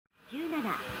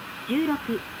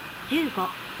16、15、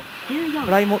14、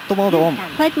フライモードオン。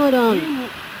フライトモードオン。12、11、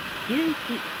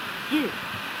10、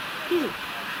9、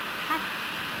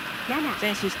8、7、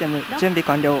全システム準備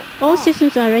完了。 All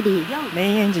systems are ready. メ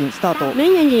インエンジンスタート。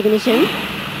 Main engine ignition.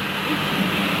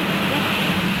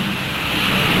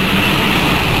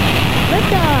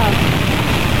 Lift off.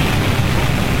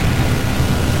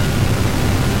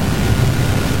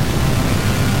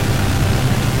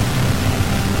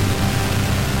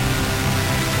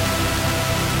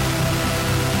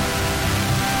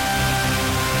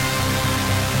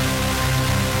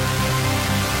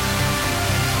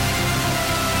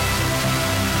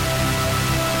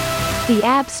 The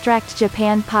Abstract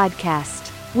Japan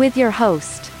Podcast, with your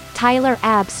host, Tyler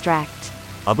Abstract.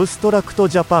 アブストラクト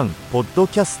ジャパンポッド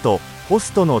キャストホ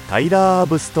ストのタイラー・ア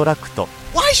ブストラクト。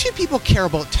 Why should people care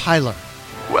about Tyler?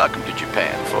 Welcome to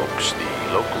Japan, folks. The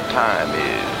local time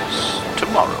is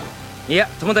tomorrow. いや、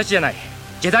友達じゃない。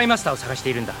ジェダイマスターを探して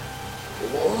いるんだ。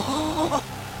おお、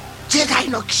ジェダイ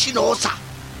の騎士の長、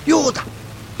ヨ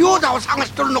ーダを探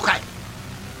しとるのかい。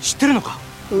知ってるのか？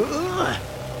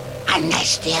案内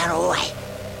してやろうわい。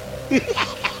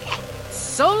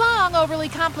So long, overly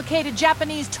complicated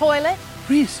Japanese toilet.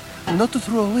 Please, not to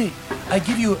throw away. I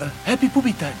give you a happy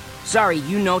poopy time. Sorry,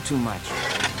 you know too much.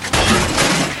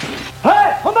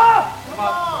 Hey, Honda!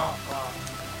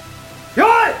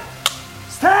 Yoi!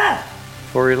 Stand!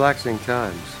 For relaxing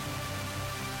times,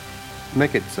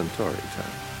 make it Centauri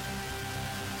time.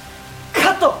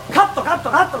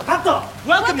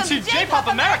 Welcome to J-Pop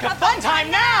America Fun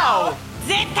Time Now!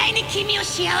 絶対に君を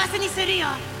幸せにするよ。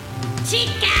誓う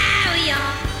よ、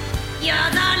夜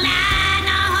空の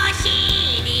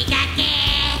星にかけ。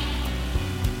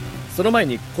その前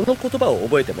にこの言葉を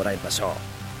覚えてもらいましょ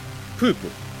う。フープ。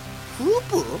フー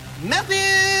プ？マフィー！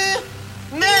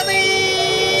マフ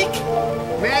ィー！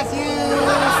マフィ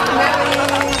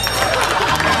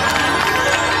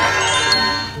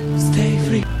ー！ Stay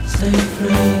free, stay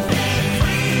free.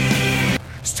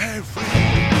 Stay free.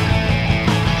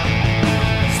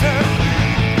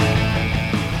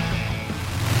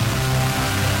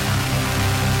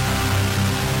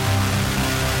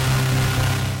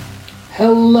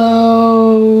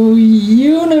 Hello,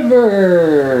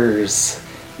 universe!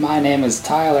 My name is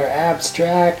Tyler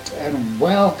Abstract, and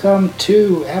welcome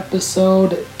to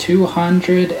episode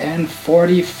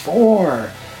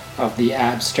 244 of the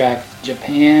Abstract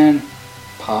Japan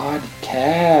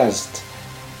podcast.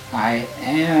 I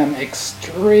am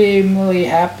extremely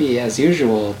happy, as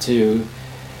usual, to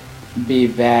be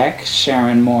back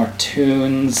sharing more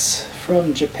tunes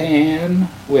from Japan,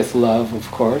 with love, of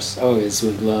course, always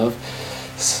with love.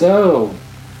 So,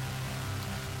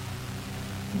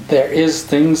 there is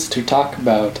things to talk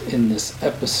about in this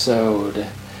episode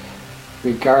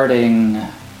regarding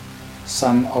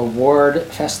some award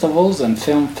festivals and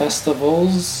film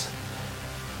festivals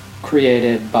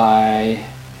created by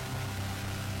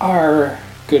our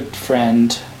good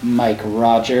friend Mike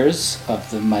Rogers of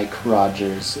the Mike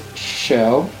Rogers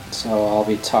Show. So I'll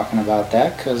be talking about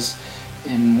that because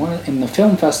in the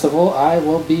film festival I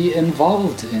will be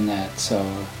involved in that. So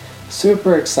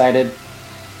super excited.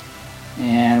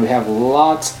 And we have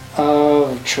lots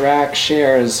of track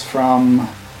shares from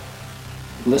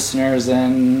listeners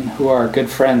and who are good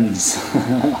friends.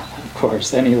 Of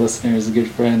course, any listener is a good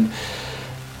friend.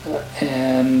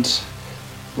 And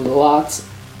lots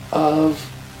of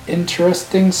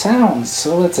interesting sounds.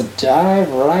 So let's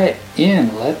dive right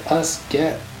in. Let us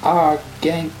get our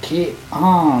Genki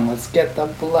on. Let's get the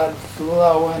blood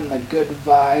flowing, the good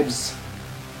vibes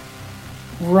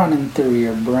running through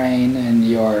your brain and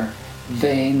your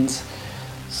veins.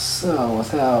 So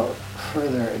without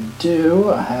further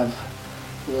ado, I have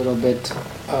a little bit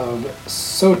of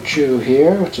soju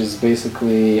here, which is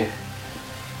basically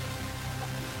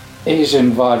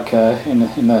Asian vodka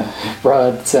in a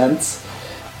broad sense.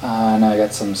 And I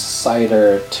got some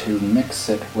cider to mix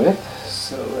it with.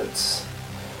 So let's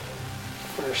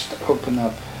first open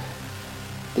up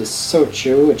this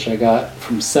soju, which I got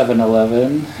from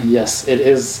 7-Eleven. Yes, it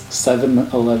is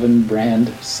 7-Eleven brand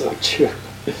soju.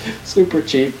 Super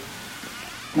cheap.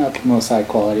 Not the most high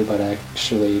quality, but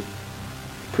actually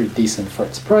pretty decent for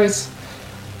its price.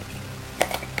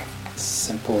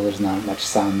 Simple, there's not much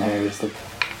sound there. There's the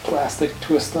plastic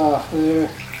twist off there.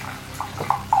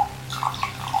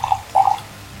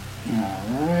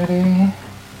 Alrighty.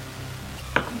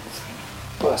 Let's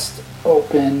bust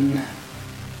open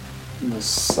the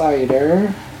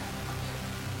cider.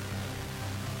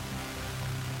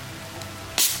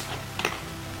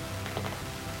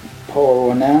 Pour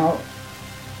one out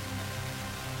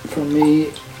for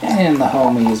me and the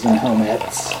homies and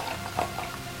homettes.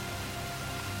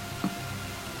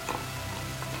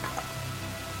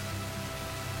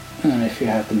 And if you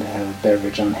happen to have a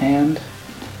beverage on hand,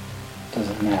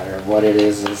 doesn't matter what it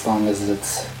is as long as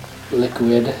it's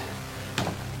liquid,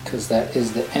 because that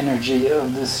is the energy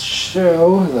of this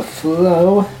show, the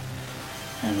flow.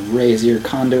 And raise your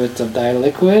conduits of thy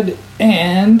liquid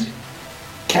and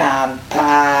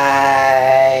kanpai.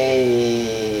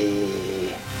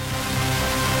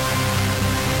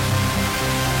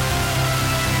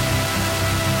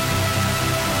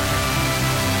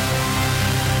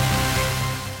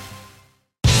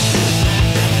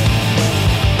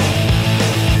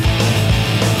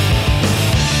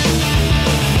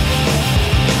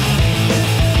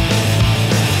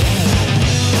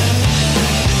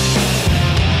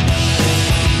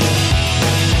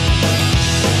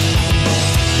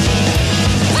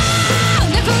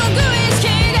 Never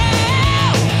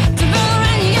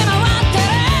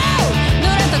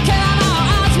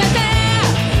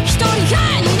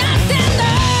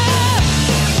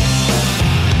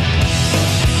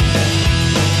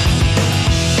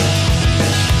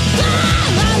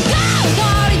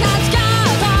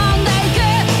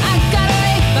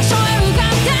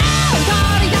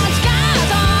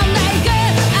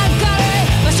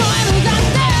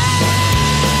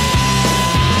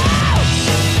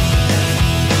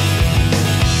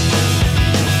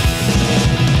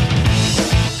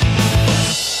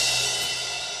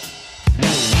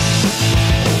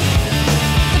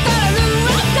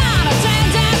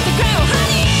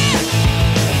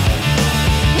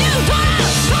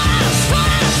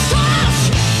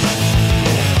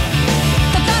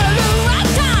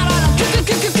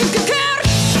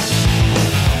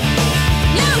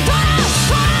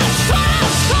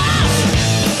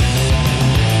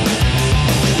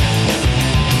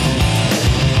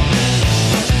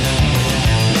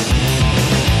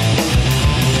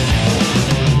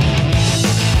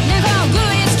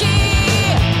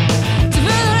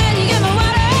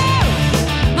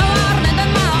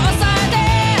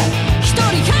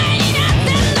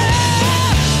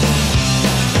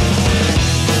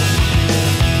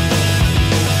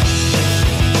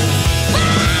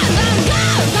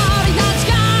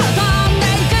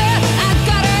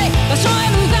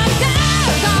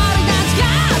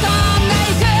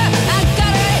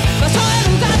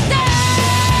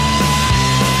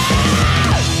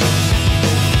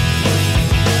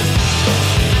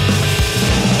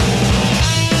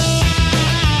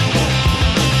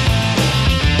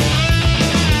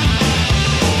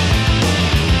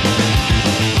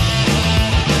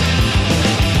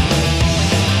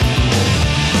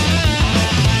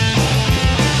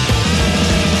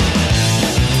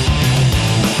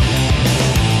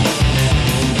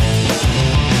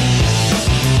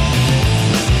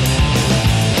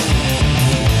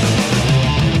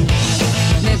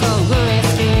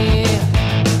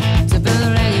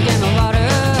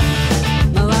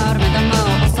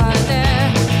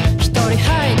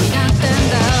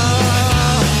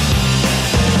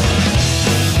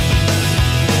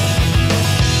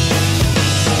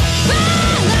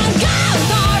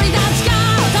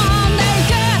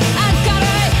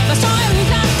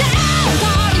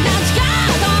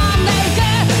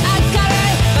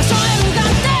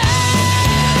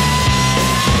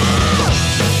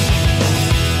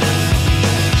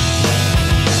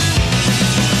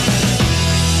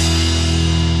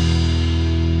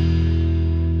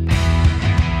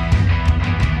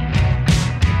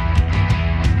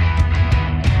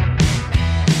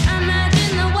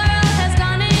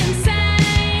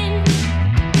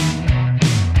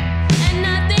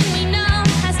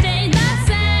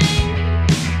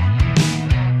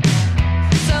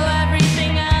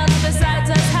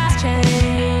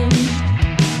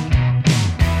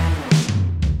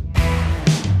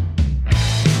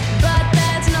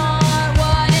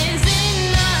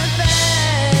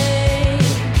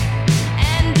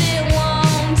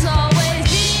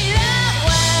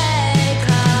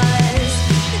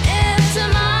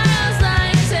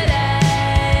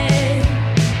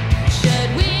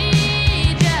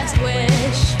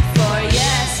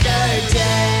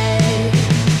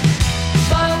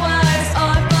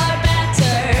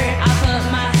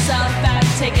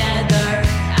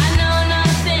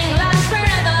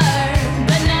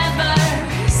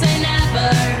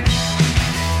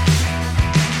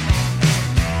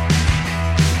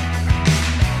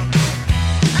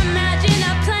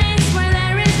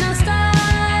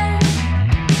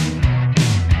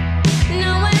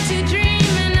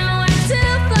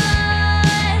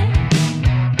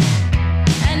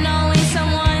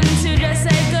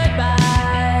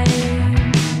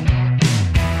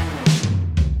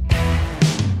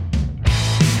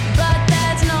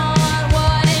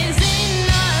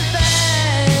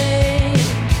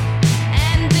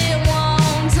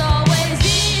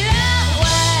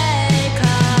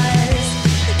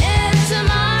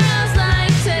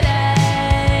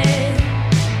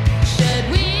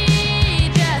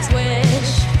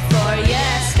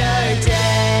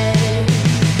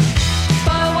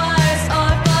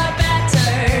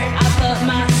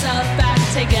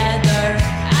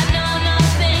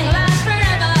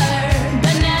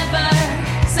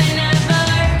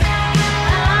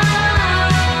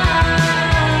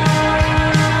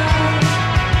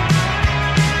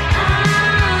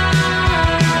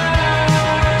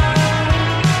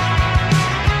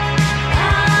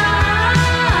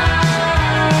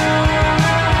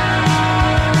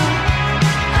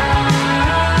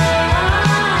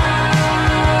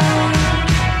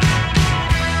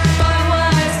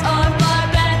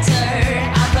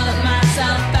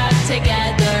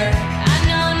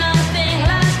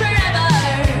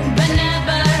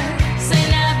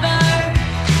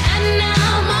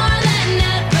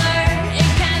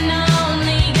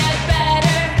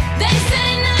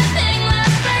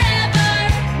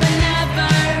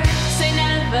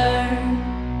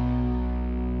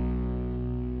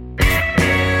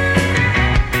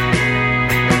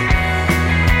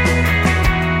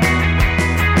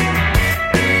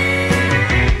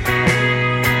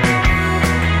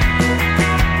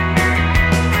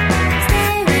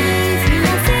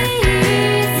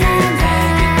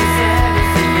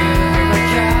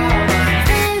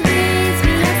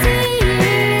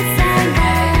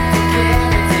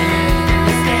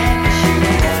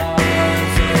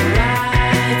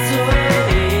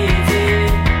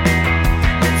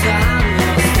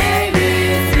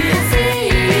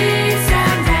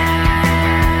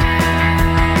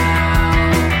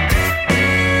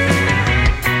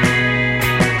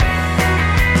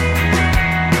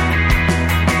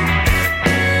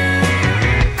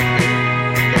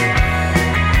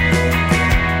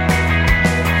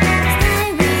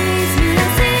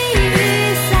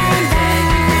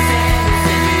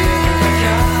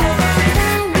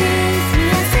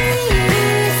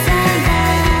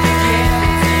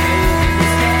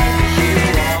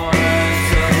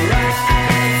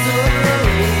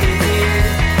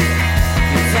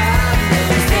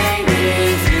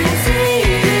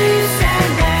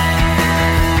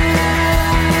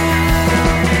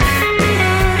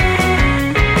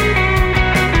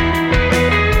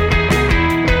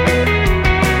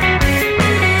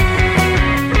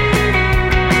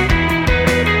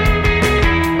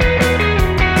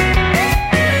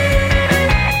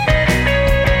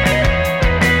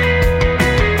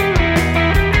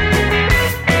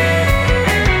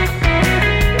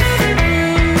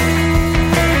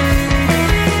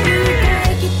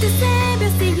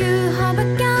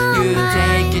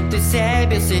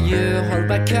you hold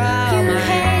back your You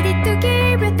hate it to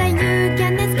give it and you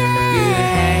can escape. You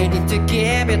hate it to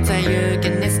give it and you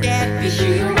can escape. If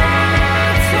you want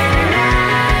your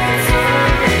life so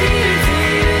easy,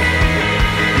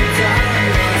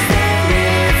 don't stay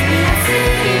with me, I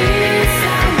see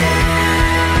someone.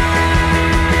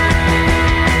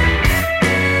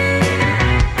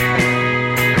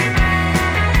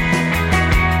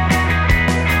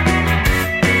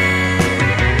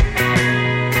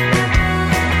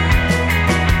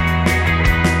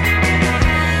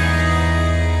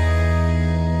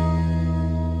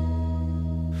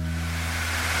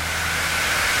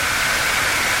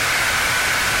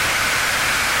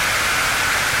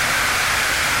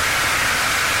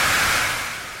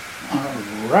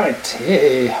 Right,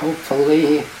 hey,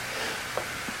 hopefully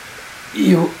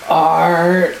you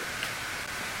are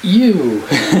you.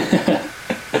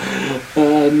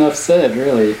 Enough said,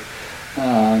 really.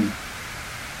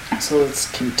 So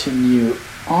let's continue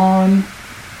on.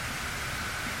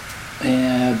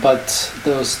 But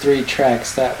those three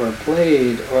tracks that were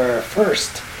played were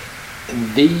first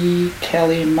The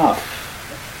Kelly Muff,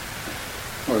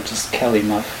 or just Kelly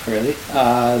Muff, really.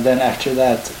 Then after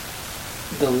that,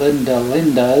 the Linda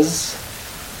Lindas,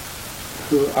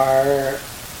 who are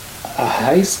a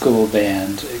high school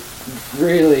band,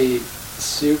 really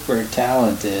super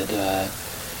talented,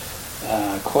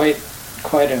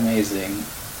 quite amazing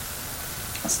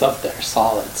stuff there.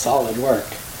 Solid work.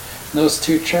 Those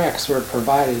two tracks were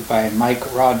provided by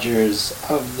Mike Rogers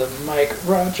of the Mike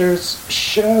Rogers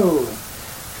Show,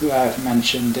 who I've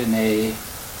mentioned in a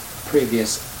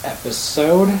previous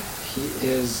episode. He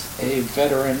is a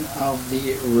veteran of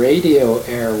the radio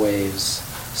airwaves,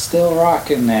 still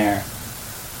rocking there,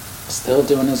 still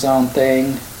doing his own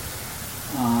thing,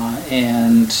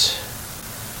 and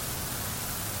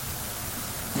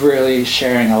really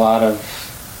sharing a lot of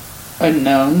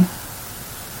unknown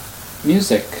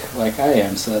music like I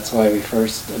am. So that's why we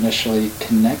first initially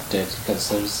connected, because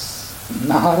there's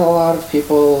not a lot of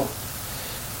people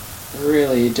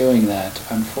really doing that,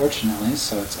 unfortunately,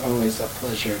 so it's always a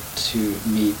pleasure to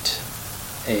meet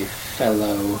a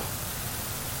fellow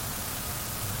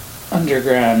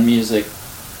underground music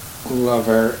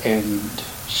lover and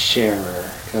sharer,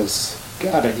 because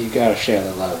you gotta share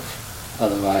the love,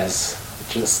 otherwise it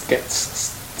just gets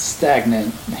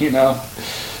stagnant,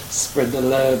 spread the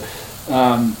love.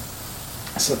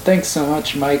 So thanks so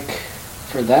much, Mike,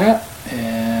 for that.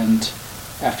 And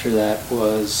after that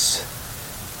was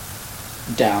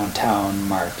Downtown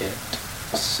Market.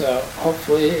 So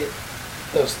hopefully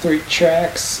those three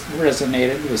tracks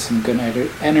resonated with some good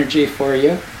energy for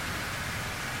you.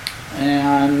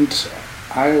 And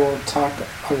I will talk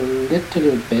a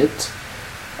little bit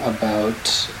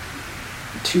about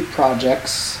two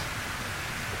projects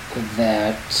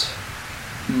that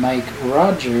Mike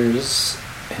Rogers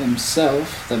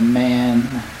himself, the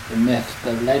man, the myth,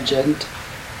 the legend,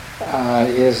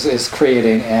 is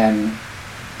creating, and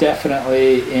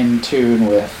definitely in tune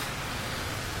with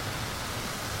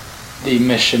the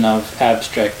mission of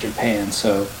Abstract Japan.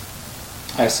 So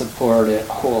I support it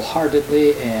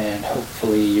wholeheartedly, and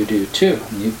hopefully you do too.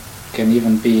 And you can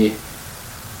even be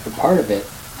a part of it.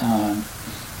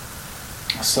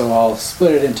 So I'll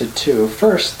split it into two.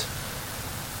 First,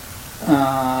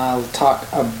 I'll talk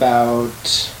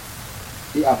about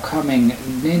the upcoming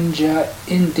Ninja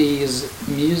Indies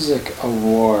Music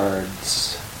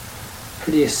Awards.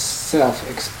 Pretty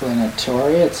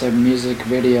self-explanatory. It's a music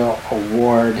video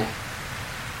award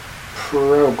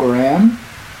program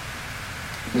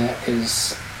that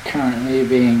is currently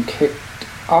being kicked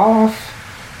off.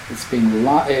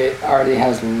 It already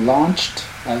has launched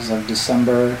as of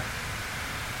December,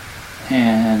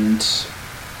 and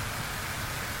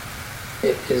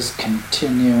it is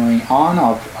continuing on.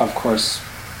 I'll of course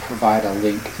provide a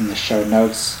link in the show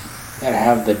notes that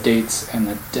have the dates and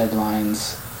the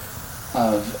deadlines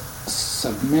of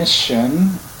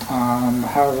submission.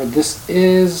 However, this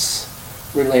is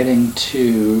relating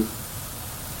to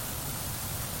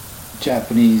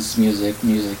Japanese music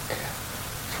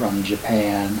from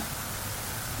Japan.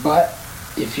 But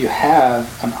if you have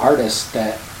an artist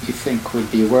that you think would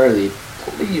be worthy,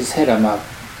 please hit them up.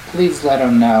 Please let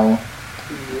them know.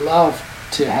 Love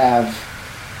to have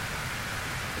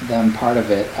them part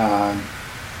of it.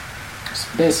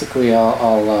 So basically,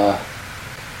 I'll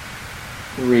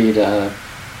read a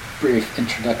brief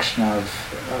introduction of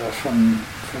from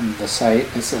the site.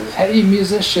 It says, "Hey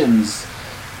musicians,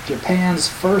 Japan's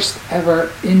first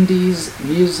ever Indies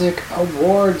Music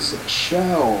Awards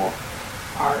show.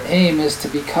 Our aim is to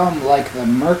become like the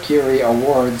Mercury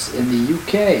Awards in the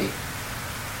UK.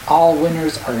 all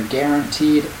winners are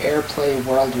guaranteed airplay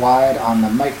worldwide on the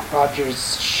Mike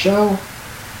Rogers Show,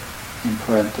 in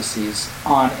parentheses,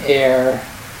 on air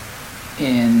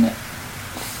in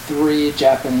 3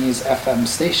 Japanese FM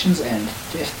stations and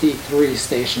 53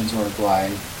 stations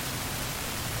worldwide.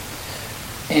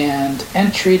 And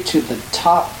entry to the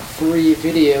top 3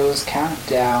 videos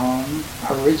countdown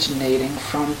originating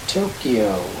from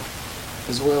Tokyo,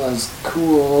 as well as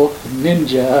cool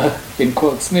ninja, in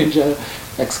quotes ninja,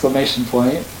 exclamation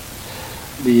point,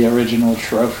 the original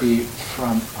trophy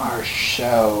from our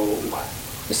show.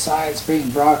 Besides being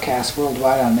broadcast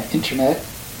worldwide on the internet,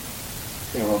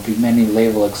 there will be many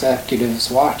label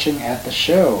executives watching at the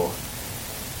show.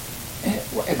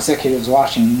 Executives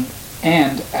watching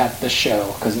and at the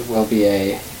show, because it will be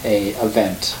a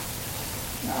event.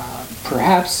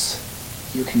 Perhaps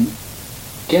you can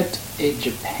get a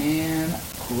Japan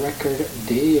record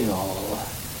deal.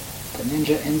 The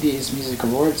Ninja Indies Music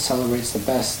Awards celebrates the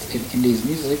best in Indies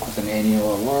music with an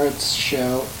annual awards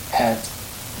show at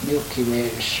Milky Way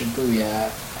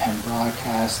Shibuya and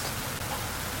broadcast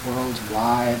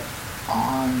worldwide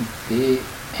on the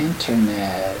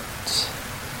internet.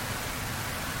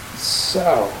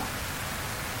 So,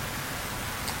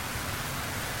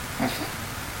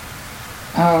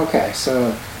 okay,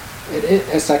 so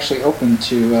it's actually open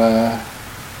to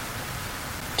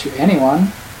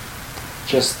anyone.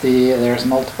 Just there's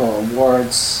multiple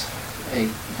awards.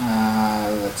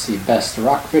 Let's see, best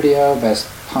rock video, best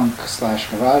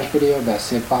punk/garage video, best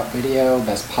hip hop video,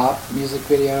 best pop music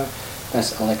video,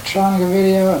 best electronica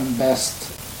video, and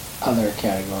best other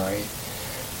category.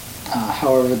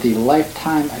 However, the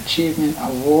Lifetime Achievement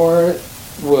Award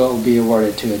will be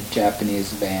awarded to a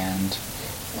Japanese band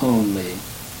only.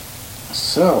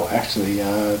 So, actually,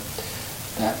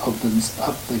 that opens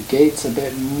up the gates a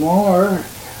bit more.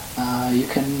 You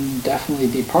can definitely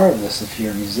be part of this if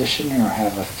you're a musician or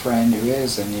have a friend who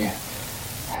is, and you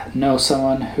know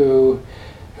someone who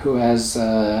has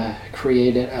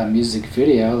created a music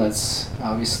video. That's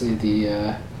obviously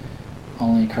the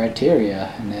only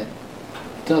criteria, and it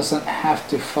doesn't have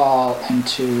to fall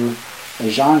into a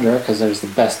genre, because there's the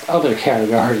best other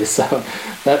category, so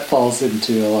that falls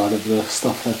into a lot of the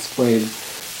stuff that's played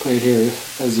here,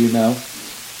 as you know.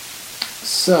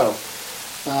 So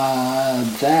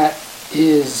that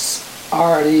is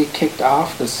already kicked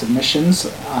off, the submissions.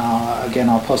 Again,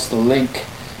 I'll post the link,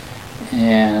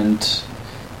 and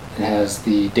it has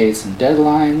the dates and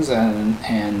deadlines,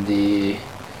 and the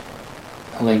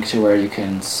link to where you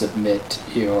can submit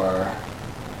your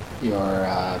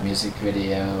music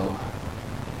video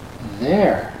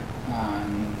there.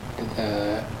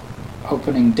 The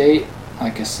opening date,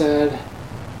 like I said,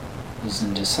 is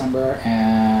in December,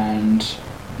 and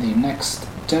the next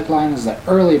deadline is the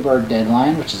early bird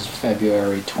deadline, which is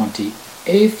February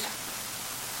 28th,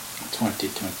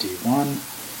 2021.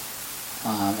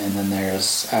 And then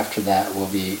after that will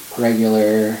be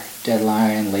regular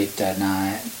deadline, late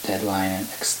deadline, and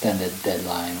extended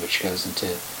deadline, which goes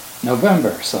into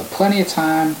November. So plenty of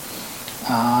time.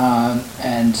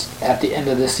 And at the end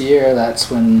of this year, that's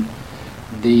when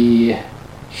the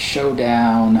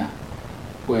showdown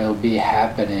will be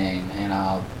happening, and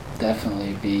I'll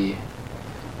definitely be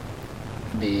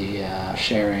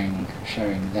sharing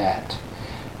that.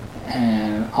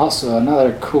 And also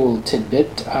another cool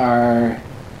tidbit, our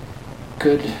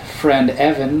good friend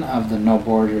Evan of the No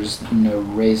Borders, No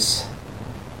Race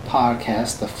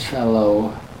podcast, the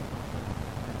fellow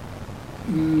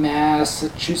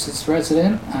Massachusetts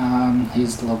resident,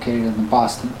 he's located in the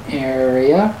Boston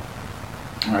area,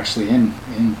 or actually in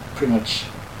pretty much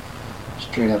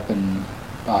straight up in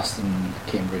Boston,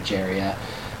 Cambridge area,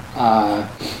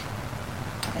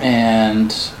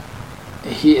 and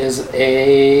he is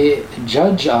a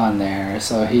judge on there.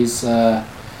 So he's a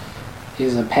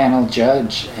panel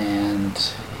judge, and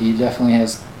he definitely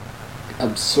has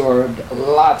absorbed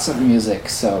lots of music.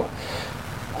 So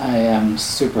I am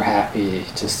super happy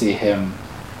to see him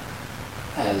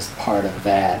as part of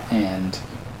that. And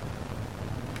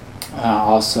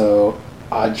also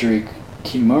Audrey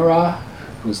Kimura,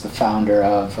 who's the founder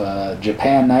of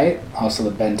Japan Night, also the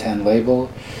Ben 10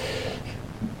 label,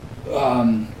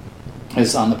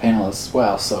 is on the panel as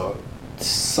well. So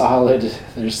solid,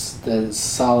 there's the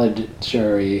solid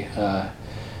jury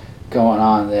going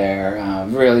on there.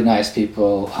 Really nice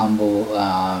people, humble,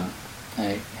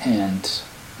 and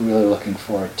really looking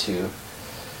forward to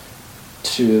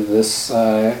this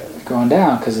going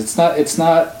down, because it's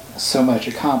not so much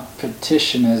a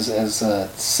competition as a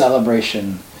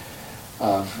celebration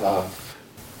of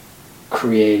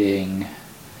creating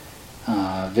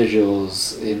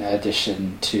visuals in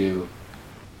addition to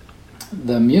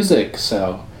the music.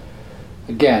 So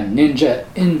again, Ninja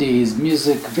Indies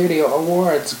Music Video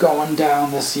Awards going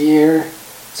down this year.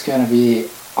 It's going to be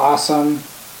awesome.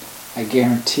 I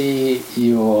guarantee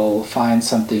you will find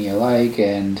something you like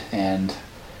and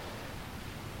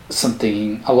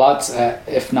something, a lot,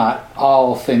 if not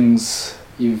all things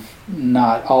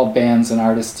not all bands and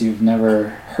artists you've never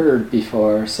heard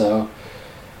before. So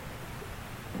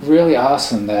really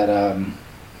awesome that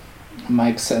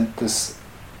Mike sent this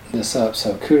up.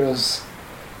 So kudos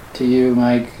to you,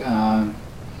 Mike.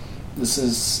 This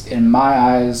is, in my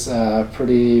eyes,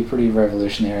 pretty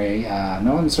revolutionary.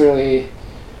 No one's really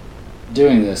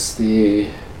doing this.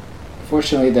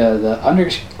 Fortunately, the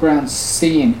underground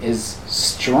scene is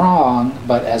strong,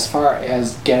 but as far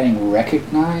as getting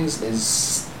recognized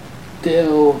is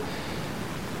still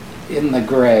in the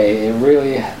gray. It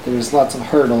really, there's lots of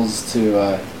hurdles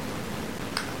to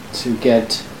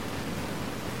get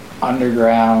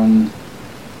underground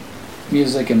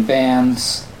music and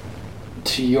bands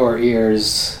to your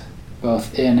ears,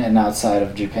 both in and outside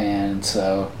of Japan.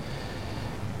 So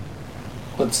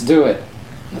let's do it.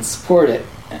 Let's support it.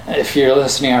 If you're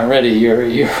listening already,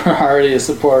 you're already a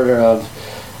supporter of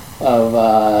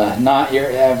not your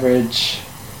average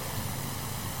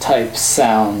type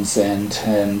sounds and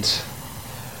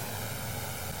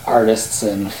artists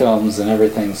and films and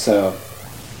everything. So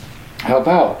help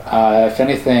out. If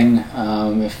anything,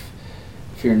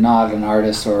 if you're not an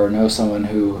artist or know someone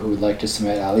who would like to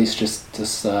submit, at least just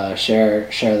share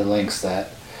the links that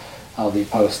I'll be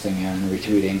posting and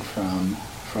retweeting from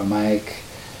Mike.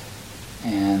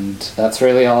 And that's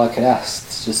really all I could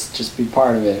ask. Just be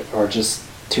part of it, or just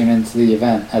tune into the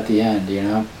event at the end, you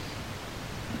know?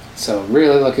 So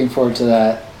really looking forward to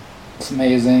that. It's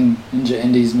amazing. Ninja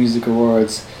Indies Music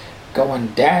Awards going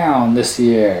down this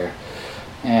year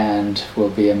and will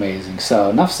be amazing.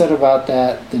 So enough said about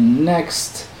that. The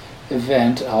next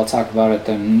event I'll talk about at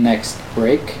the next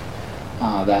break.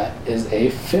 That is a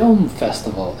film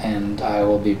festival, and I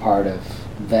will be part of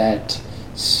that.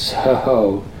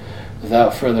 So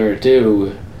without further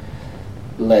ado,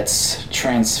 let's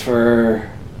transfer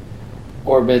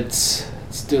orbits.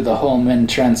 Let's do the Holman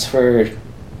transfer.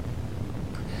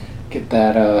 Get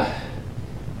that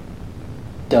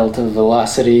delta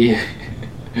velocity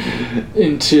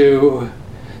into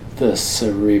the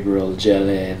cerebral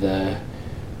jelly, the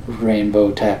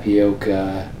rainbow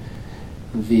tapioca,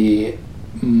 the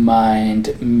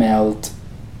mind melt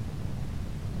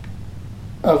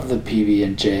of the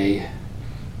PB&J.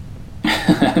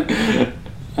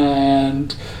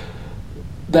 And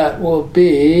that will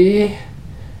be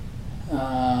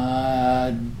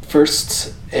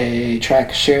first a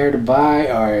track shared by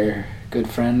our good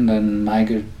friend and my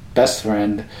good best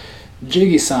friend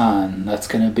Jiggy-san. That's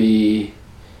gonna be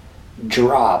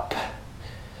Drop.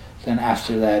 Then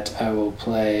after that I will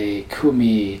play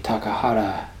Kumi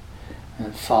Takahara,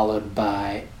 and followed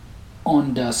by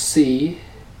Onda C,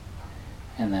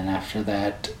 and then after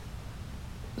that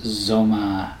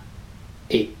Zoma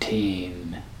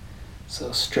 18.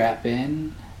 So strap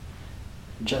in,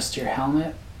 adjust your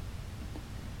helmet,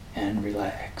 and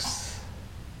relax.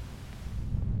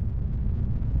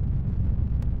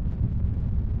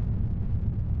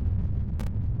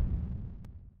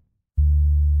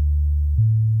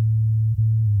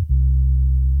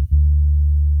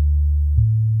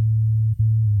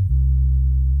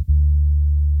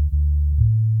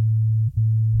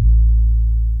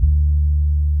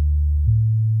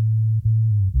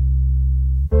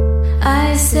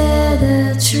 I said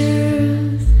the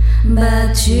truth,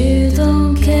 but you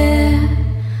don't care,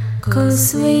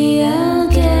 'cause we are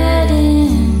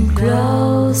getting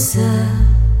closer.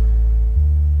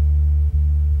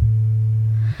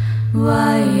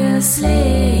 While you're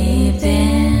sleeping,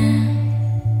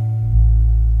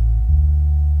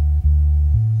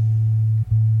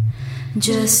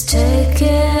 just take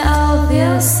care of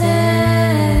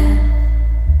yourself.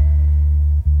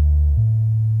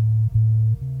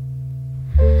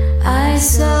 I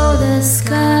saw the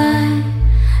sky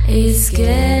is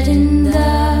getting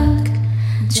dark,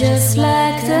 just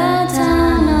like the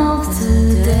dawn of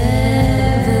the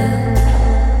devil.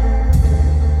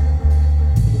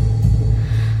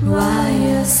 While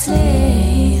you're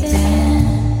sleeping,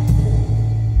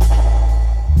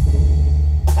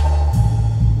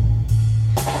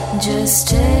 just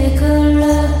take a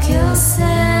look yourself.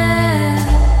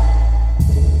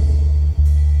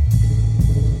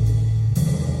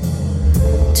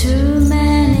 Too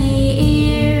many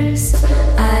years,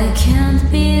 I can't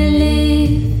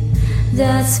believe.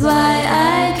 That's why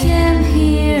I came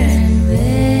here and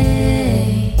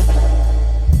wait.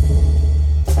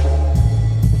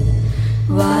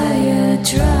 While you're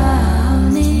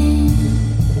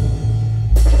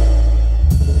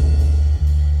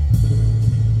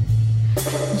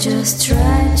just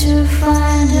try to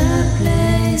find a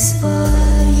place for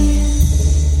you.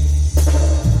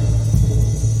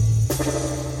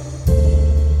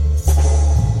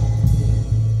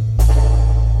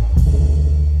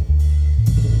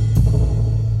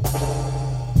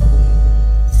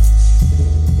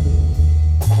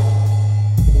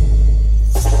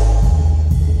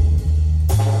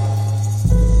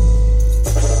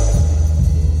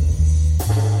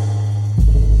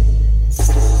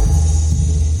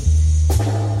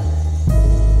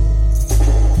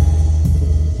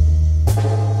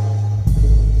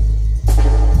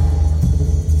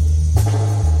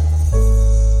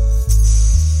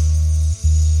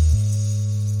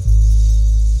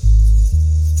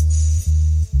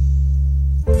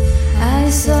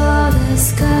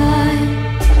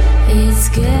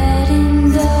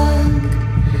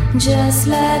 Just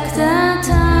like the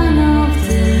town of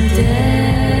the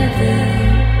devil.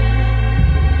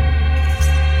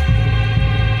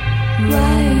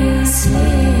 While you're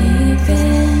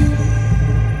sleeping,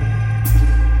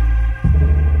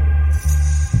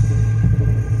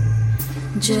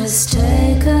 just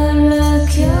take a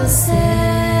look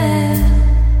yourself.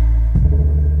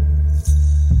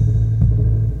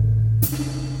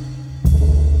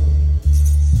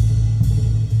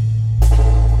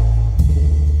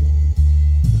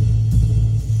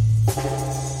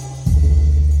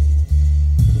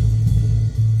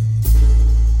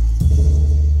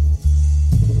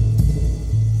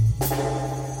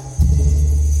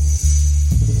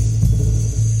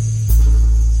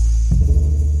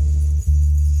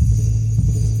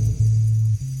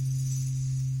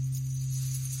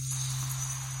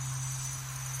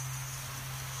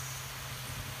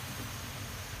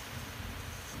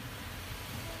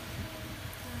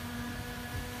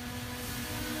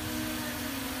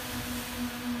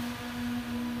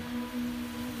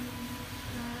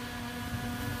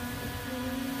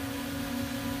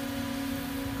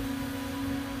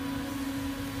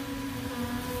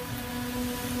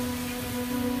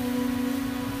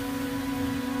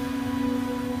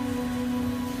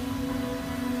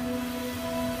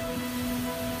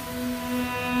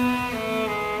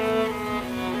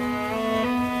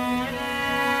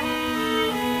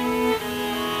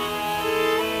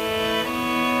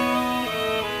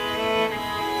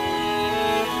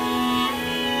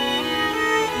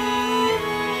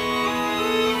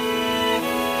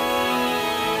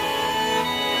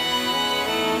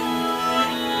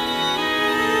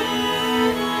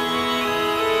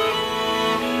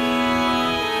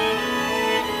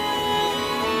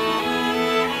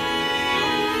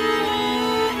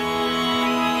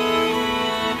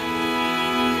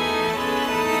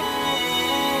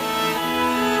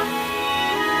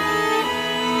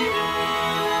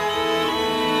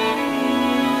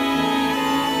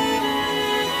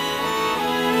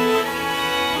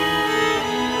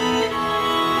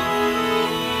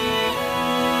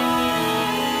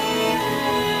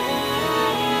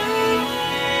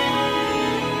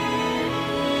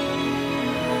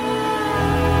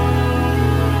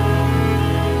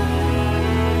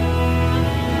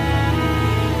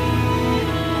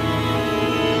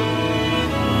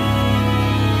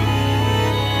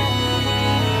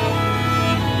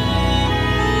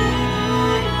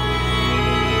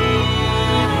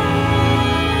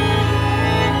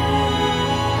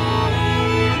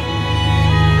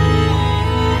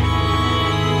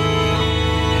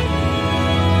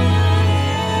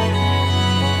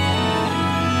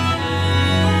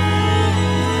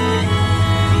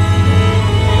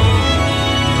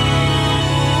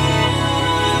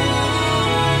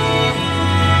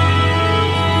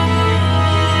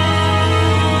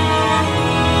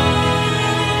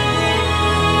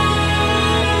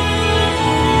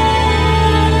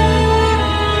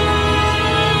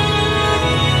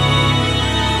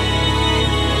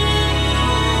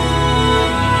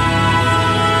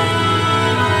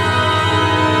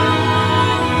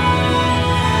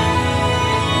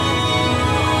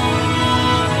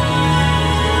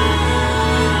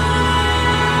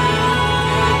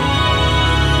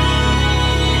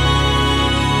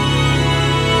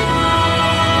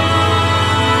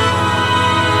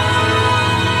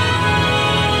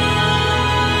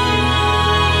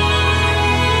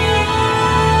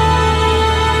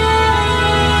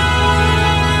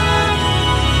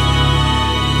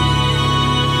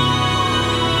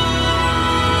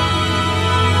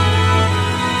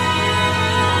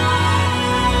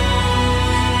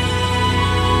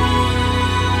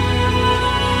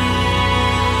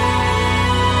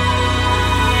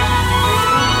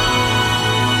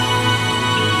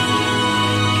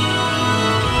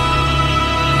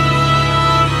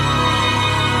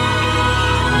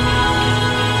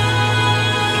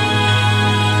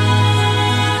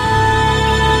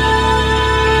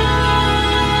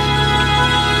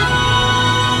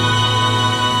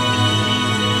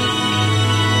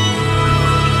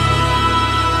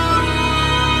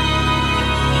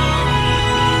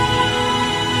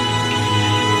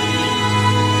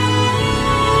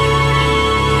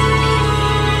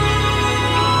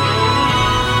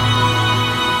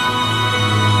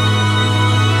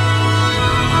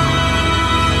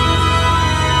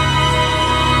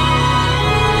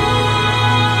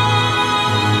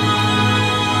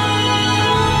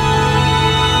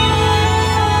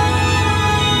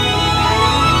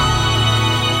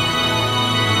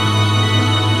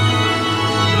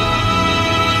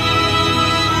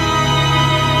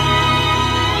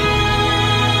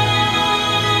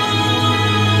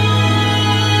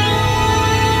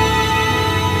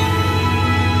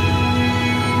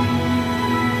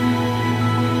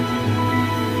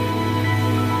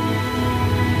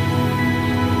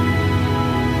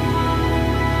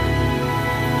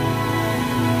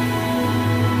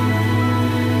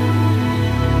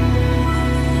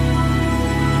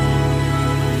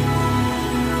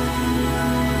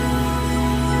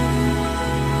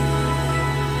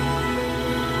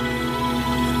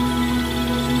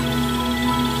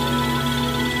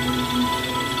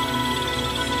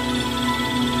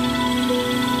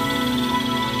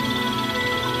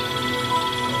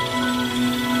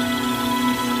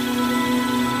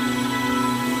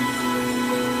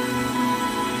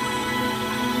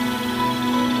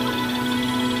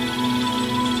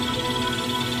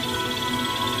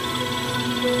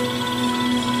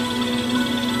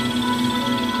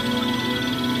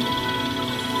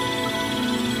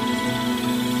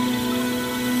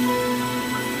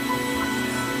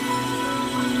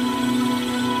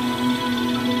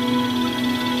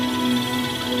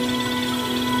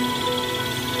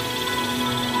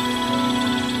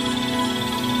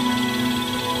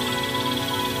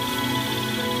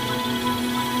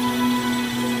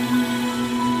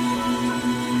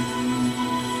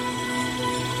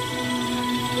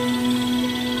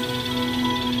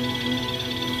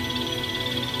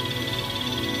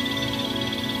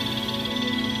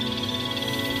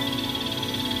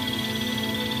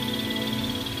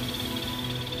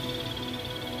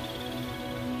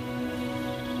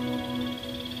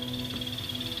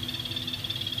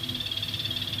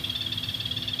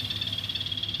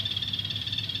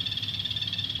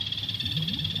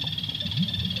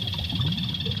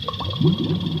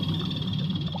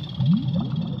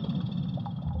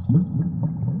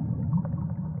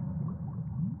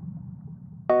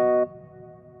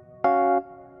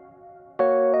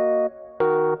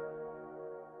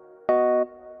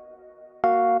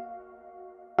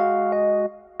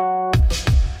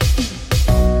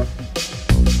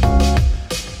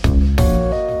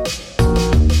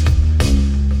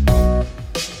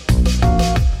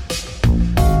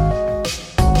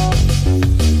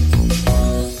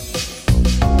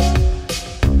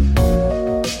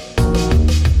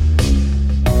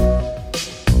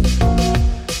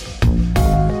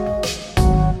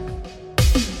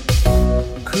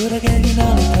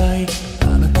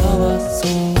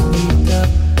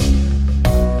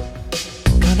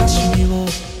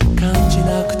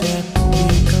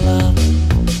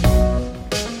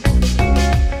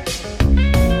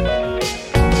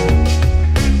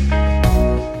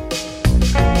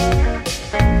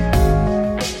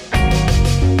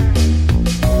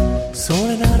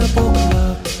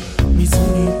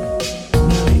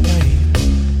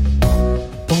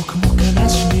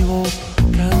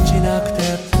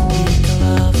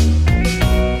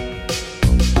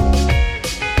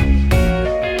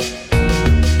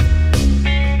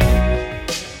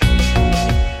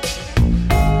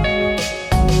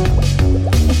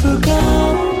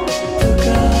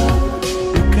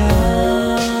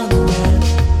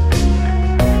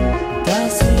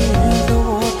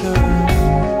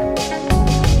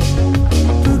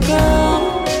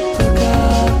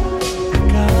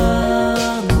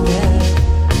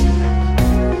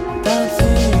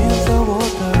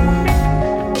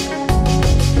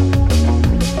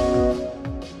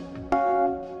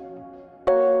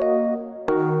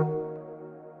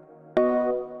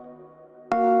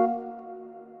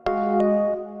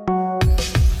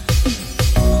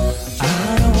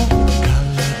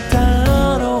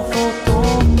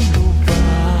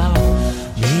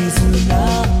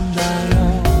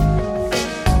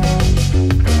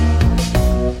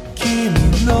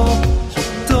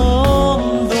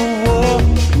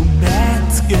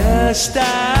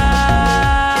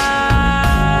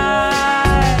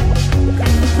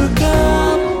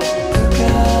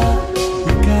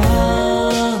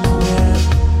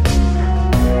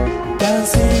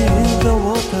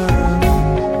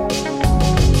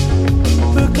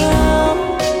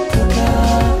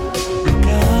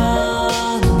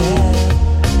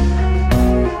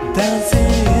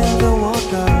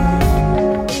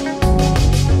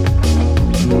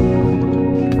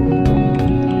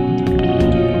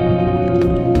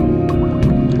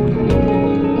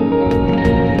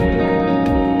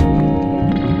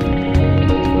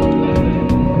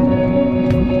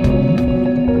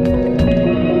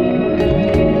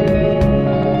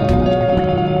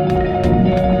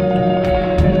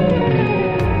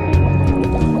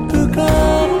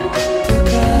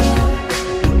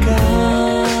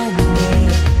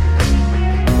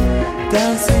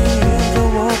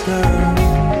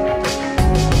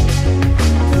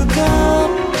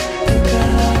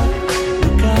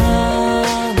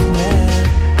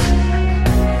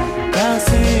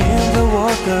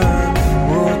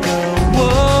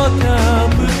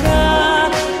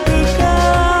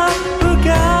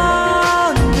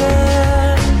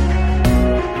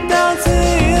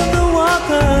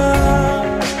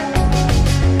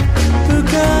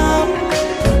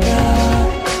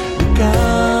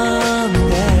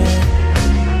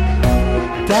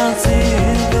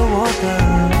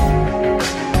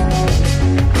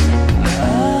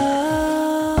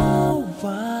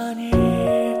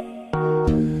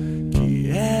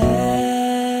 消え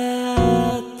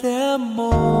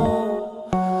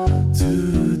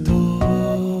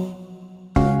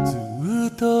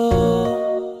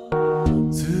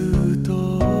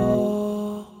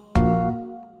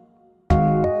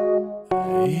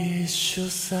一緒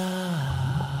さ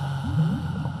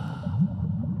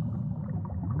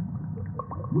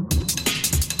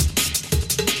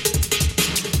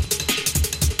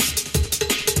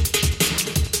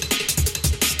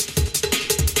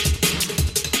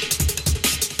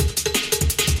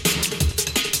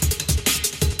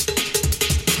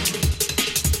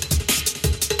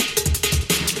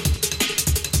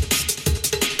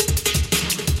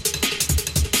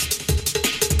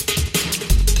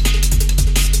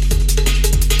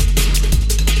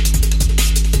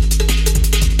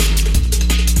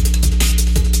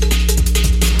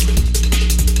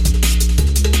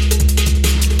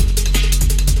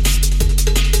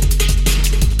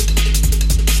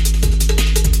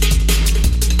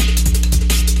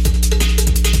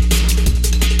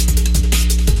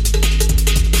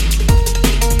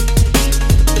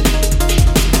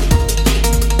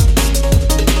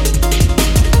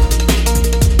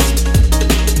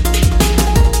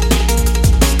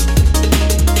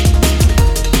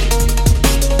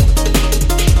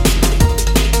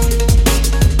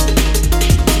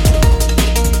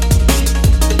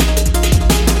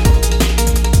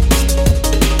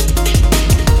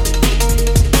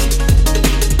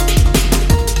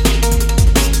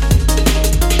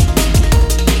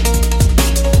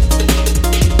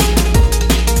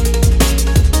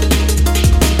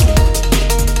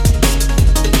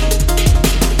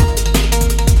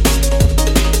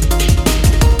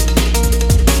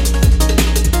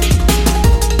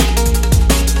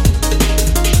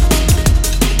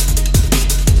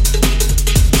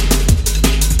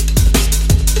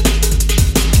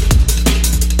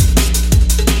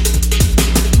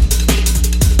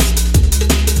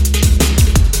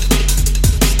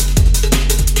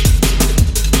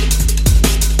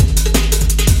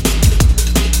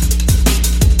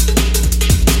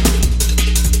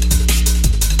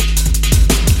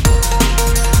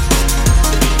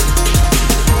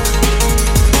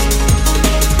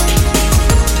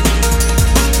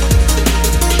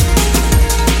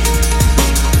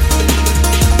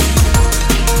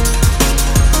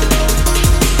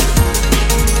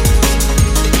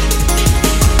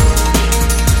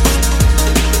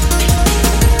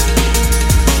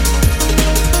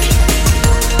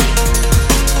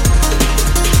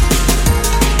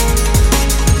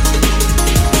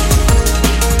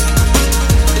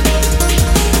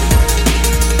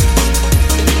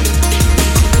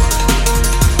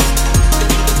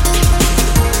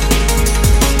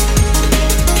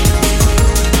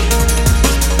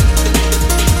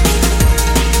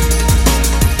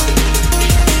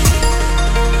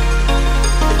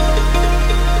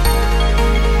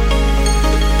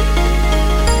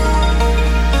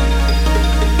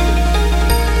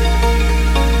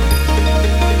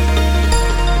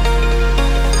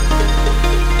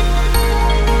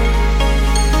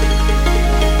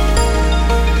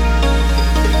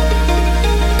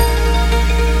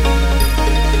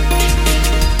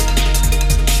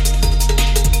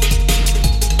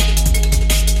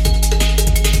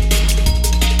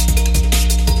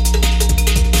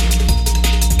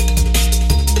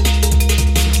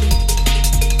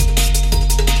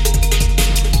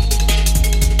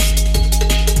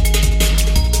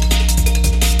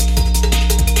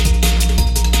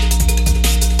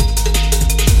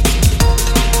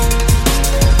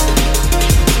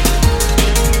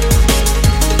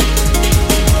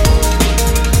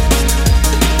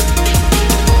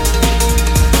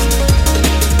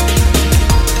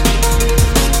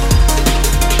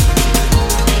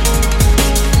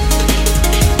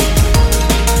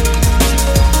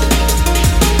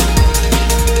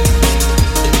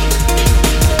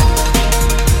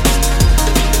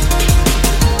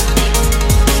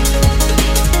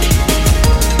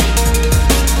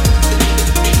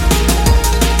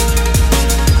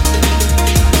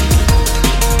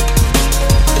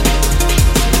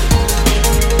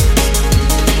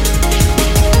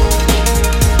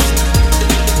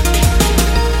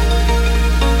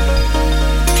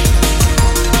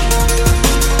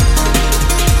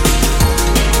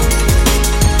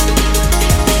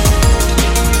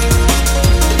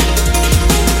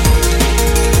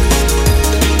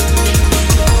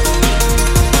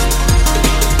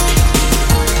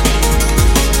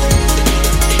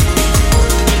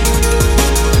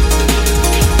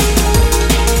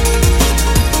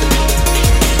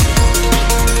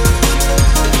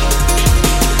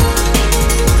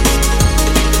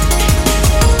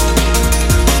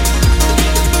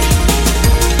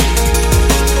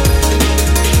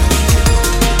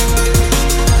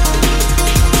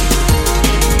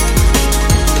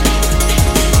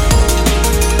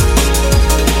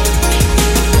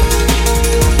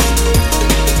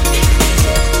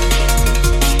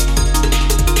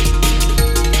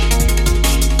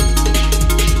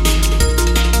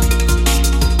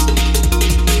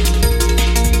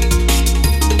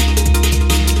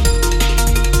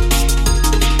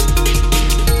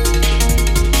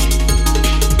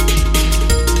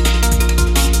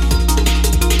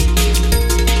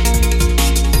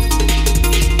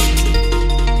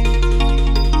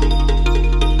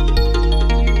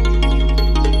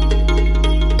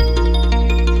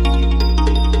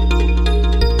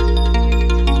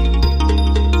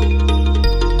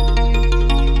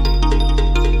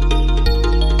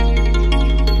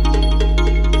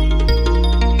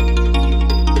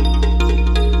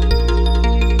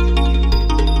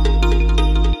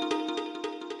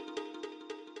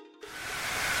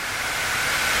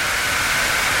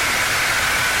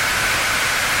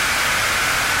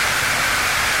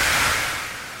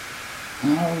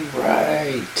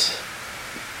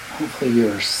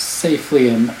you're safely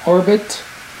in orbit,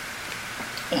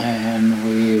 and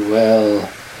we will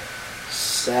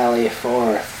sally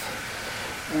forth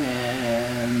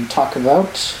and talk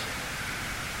about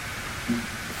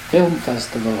Film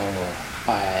Festival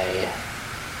by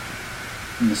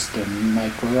Mr.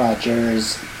 Mike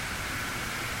Rogers.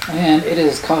 And it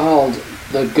is called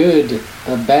The Good,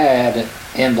 the Bad,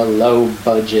 and the Low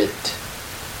Budget.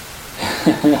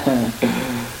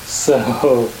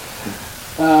 So,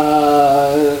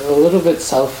 a little bit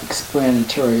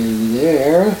self-explanatory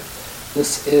there.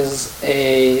 This is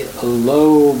a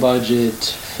low-budget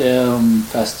film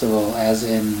festival, as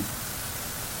in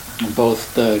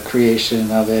both the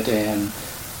creation of it and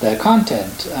the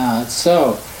content.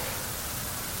 So,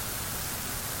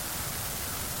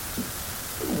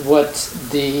 what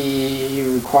the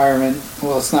requirement,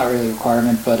 well, it's not really a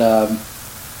requirement, but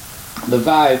the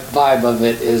vibe of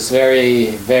it is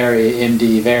very, very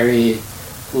indie, very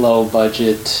low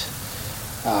budget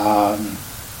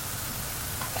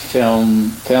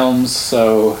films,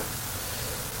 so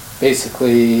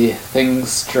basically things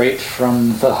straight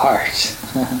from the heart,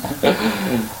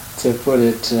 to put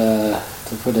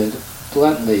it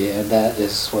bluntly, and that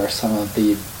is where some of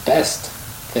the best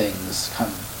things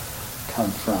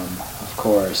come from, of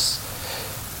course.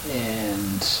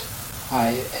 And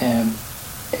I am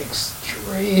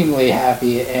extremely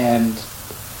happy and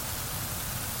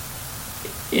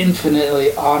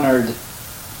infinitely honored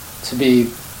to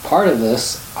be part of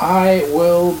this. I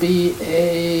will be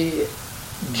a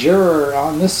juror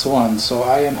on this one, so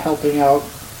I am helping out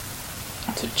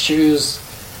to choose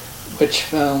which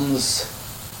films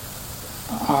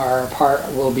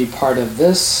will be part of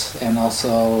this, and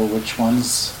also which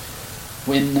ones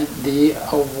win the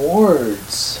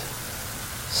awards.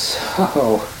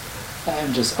 So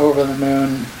I'm just over the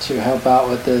moon to help out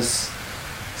with this,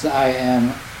 because I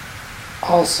am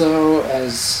also,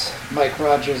 as Mike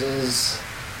Rogers is,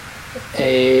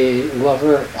 a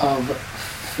lover of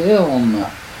film.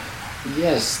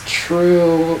 Yes,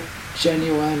 true,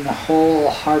 genuine,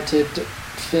 wholehearted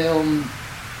film.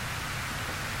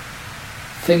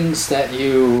 Things that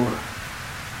you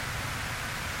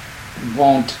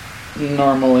won't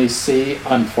normally see,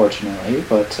 unfortunately,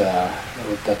 but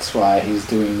that's why he's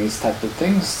doing these type of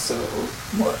things, so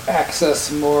more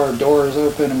access, more doors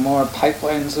open, and more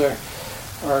pipelines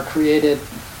are created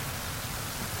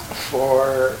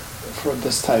for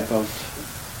this type of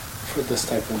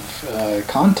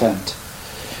content.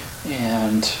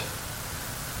 And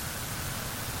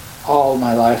all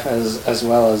my life, as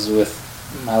well as with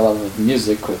my love of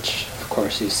music, which of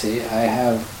course you see, I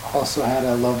have also had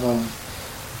a love of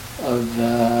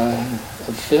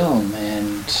film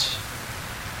and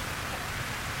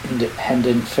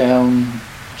independent film,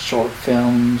 short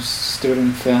films,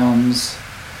 student films,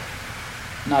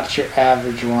 not your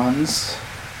average ones.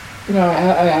 You know,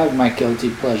 I have my guilty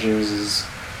pleasures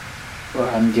or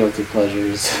unguilty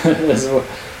pleasures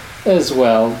as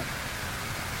well,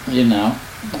 you know,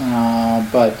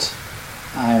 but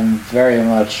I'm very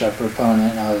much a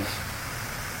proponent of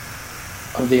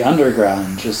the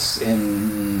underground, just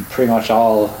in pretty much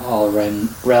all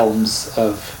realms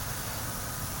of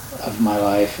my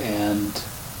life, and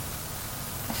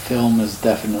film is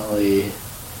definitely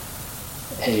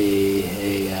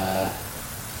a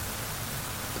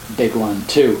big one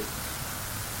too.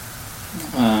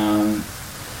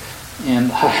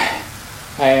 And I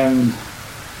am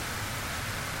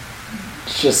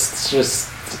just a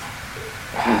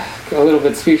little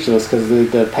bit speechless, because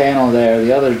the panel there,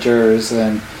 the other jurors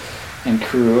and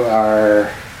crew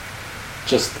are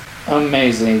just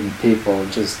amazing people,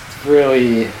 just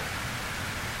really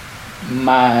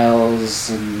miles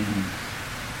and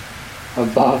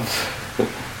above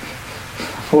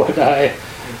what I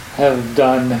have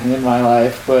done in my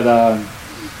life, but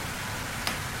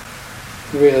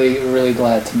really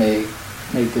glad to make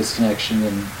this connection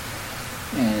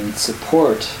and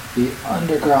support the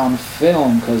underground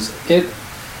film, because it,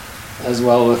 as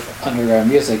well with underground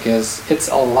music, it's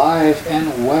alive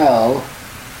and well.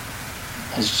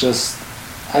 It's just,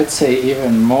 I'd say,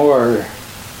 even more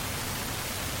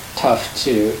tough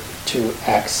to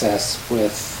access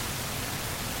with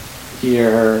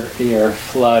your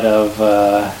flood of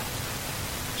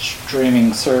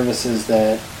streaming services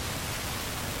that,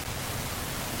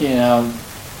 you know,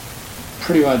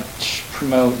 pretty much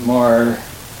promote more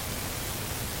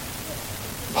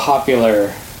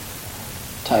popular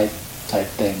type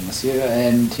things. You know,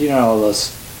 and you know all those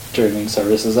streaming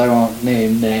services. I won't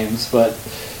name names, but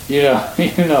you know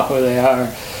who they are.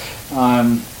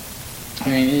 I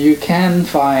mean, you can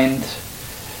find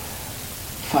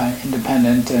find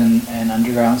independent and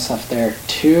underground stuff there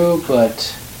too,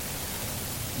 but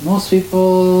most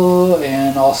people,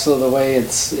 and also the way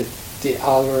the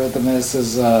algorithm is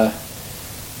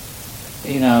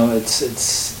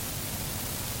it's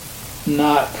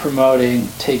not promoting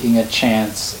taking a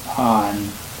chance on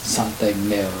something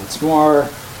new. It's more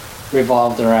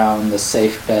revolved around the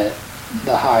safe bet,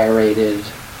 the high rated,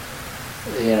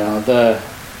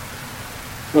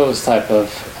 those type of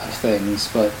things.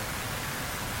 But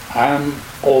I'm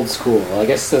old school. I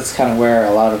guess that's kind of where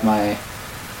a lot of my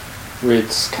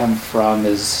roots come from,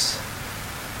 is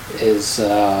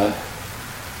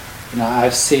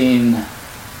I've seen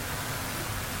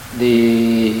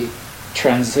the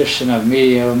transition of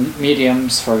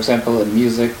mediums, for example, in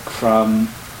music, from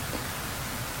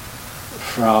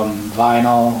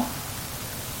vinyl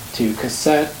to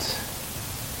cassette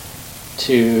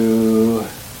to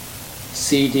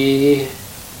CD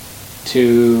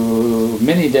to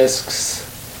mini discs.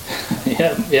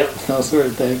 yep, that sort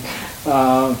of thing.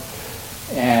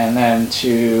 And then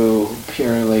to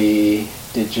purely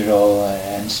digital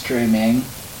and streaming.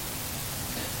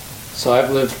 So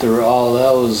I've lived through all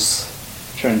those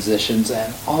transitions,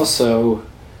 and also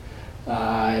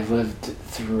I've lived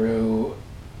through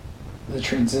the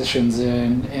transitions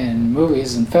in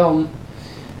movies and film,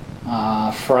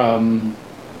 from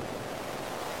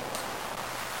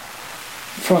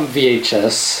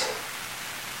VHS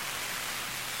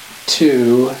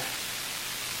to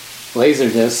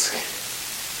Laserdisc.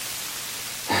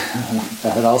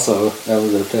 that was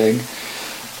a thing.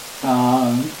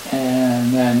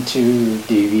 And then to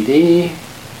DVD,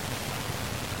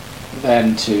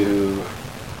 then to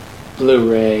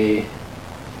Blu-ray,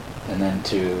 and then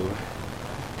to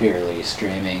purely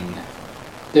streaming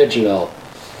digital.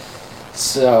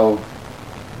 So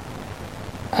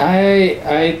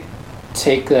I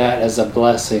take that as a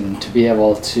blessing to be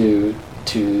able to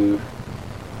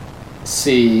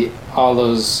see all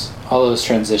those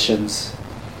transitions.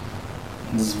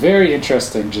 It's very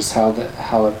interesting just how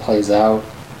it plays out.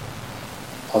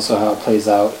 Also how it plays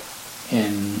out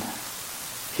in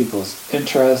people's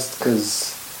interest,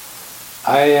 because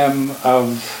I am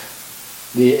of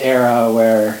the era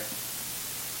where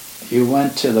you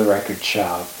went to the record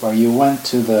shop or you went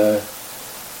to the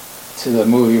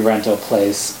movie rental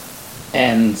place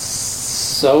and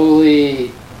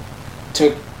solely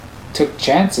took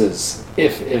chances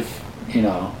if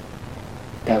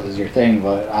that was your thing.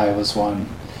 But I was one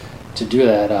to do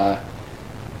that.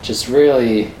 Just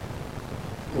really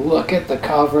look at the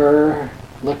cover,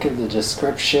 look at the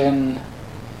description,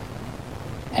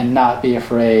 and not be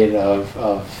afraid of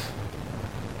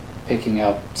picking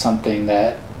up something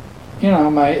that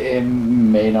it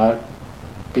may not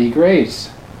be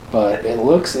great, but it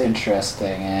looks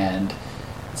interesting and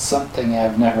something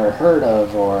I've never heard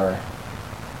of or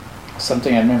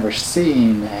something I've never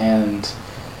seen, and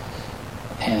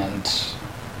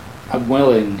I'm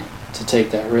willing to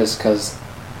take that risk, because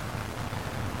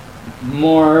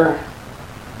more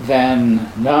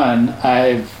than none,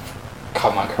 I've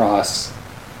come across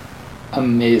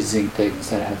amazing things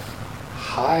that have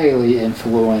highly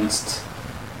influenced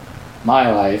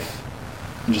my life,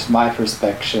 and just my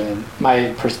perspective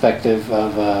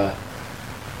of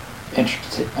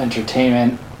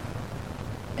entertainment,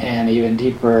 and even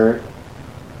deeper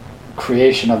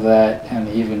creation of that, and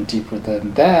even deeper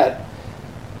than that,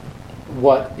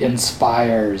 what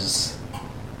inspires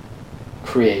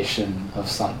creation of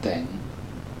something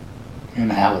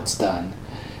and how it's done.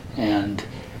 And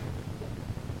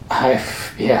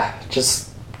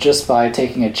just by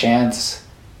taking a chance,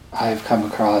 I've come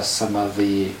across some of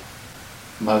the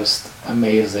most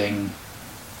amazing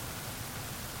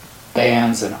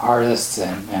bands and artists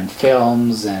and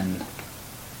films and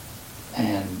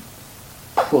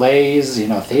plays,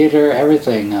 theater,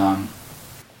 everything,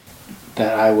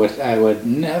 that I would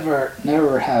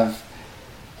never have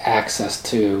access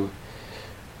to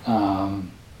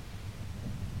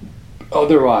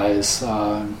otherwise.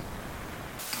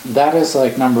 That is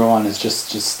like number one, is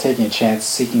just taking a chance,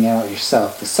 seeking out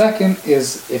yourself. The second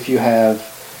is if you have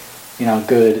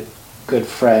good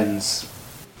friends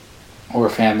or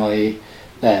family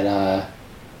that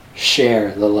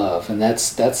share the love, and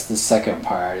that's the second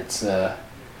part. It's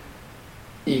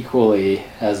equally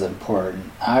as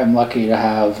important. I'm lucky to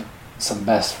have some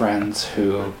best friends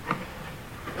who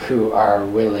are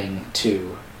willing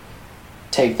to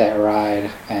take that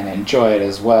ride and enjoy it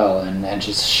as well, and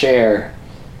just share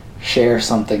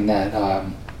something that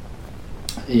I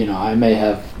may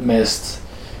have missed,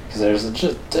 because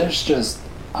there's just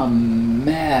a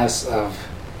mass of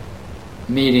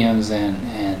mediums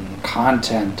and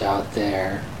content out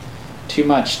there, too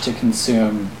much to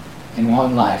consume in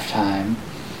one lifetime.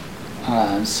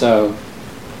 So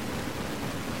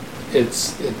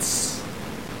it's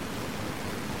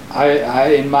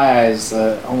I in my eyes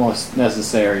almost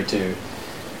necessary to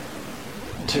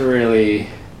really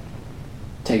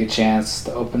take a chance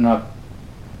to open up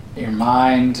your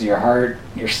mind, your heart,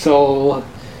 your soul,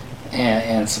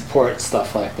 and support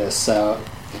stuff like this. So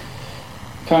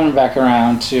coming back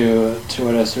around to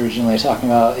what I was originally talking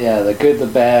about, the good, the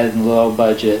bad, and low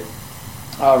budget.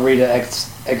 I'll read an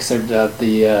excerpt of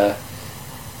the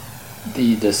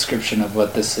description of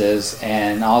what this is,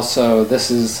 and also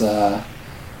this is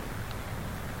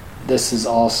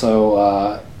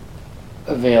also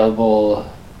available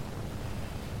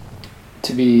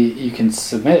to be. You can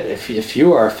submit if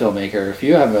you are a filmmaker, if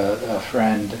you have a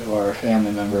friend or a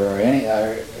family member or any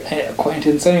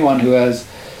acquaintance, anyone who has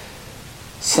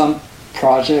some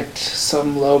project,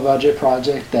 some low budget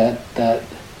project that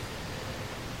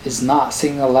is not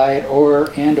seeing the light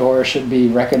or should be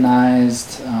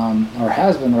recognized, or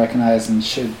has been recognized, and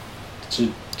should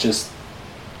just,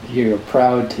 you're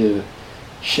proud to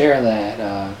share that.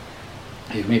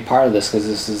 You can be part of this, because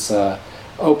this is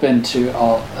open to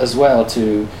all as well,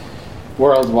 to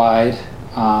worldwide.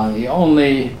 The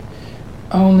only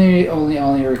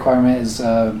requirement is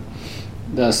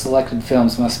the selected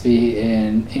films must be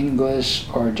in English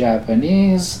or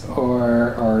Japanese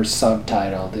or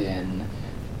subtitled in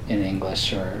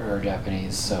English or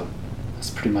Japanese. So that's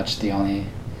pretty much the only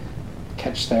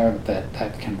catch there, but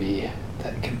that can be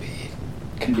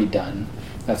done.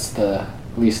 That's the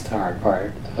least hard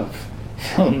part of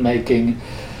filmmaking.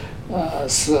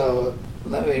 So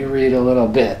let me read a little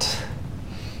bit.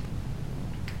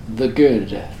 The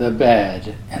good, the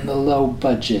bad, and the low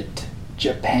budget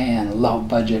Japan Low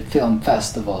Budget Film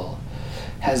Festival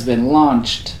has been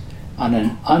launched on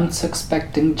an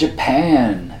unsuspecting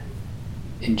Japan.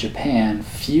 In Japan,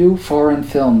 few foreign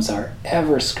films are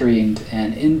ever screened,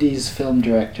 and indies film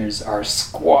directors are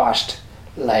squashed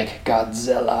like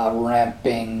Godzilla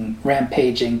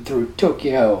rampaging through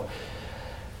Tokyo.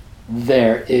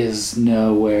 There is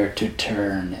nowhere to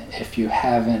turn if you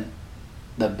haven't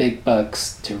the big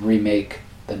bucks to remake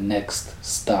the next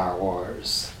Star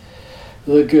Wars.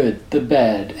 The good, the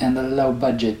bad, and the low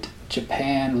budget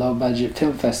Japan Low Budget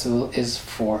Film Festival is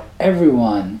for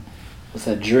everyone with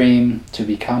a dream to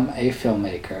become a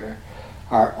filmmaker.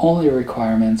 Our only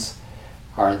requirements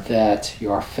are that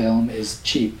your film is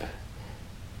cheap.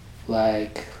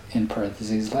 Like, in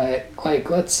parentheses, like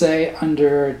let's say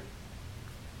under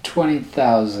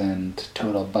 20,000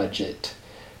 total budget.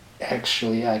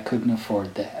 Actually, I couldn't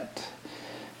afford that.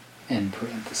 In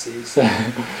parentheses.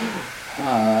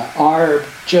 Our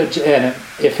judge, and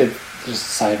if it, just a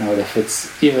side note, if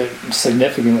it's even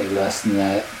significantly less than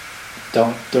that,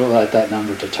 don't let that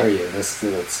number deter you. That's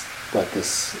what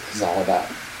this is all about.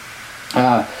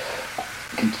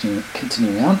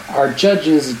 Continuing on, our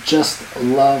judges just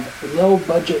love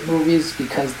low-budget movies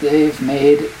because they've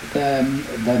made them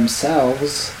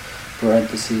themselves,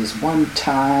 parentheses, one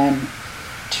time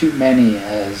too many,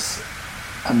 as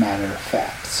a matter of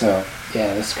fact. So,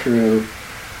 this crew,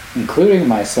 including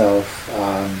myself,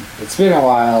 it's been a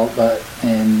while, but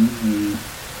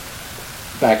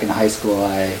back in high school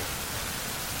I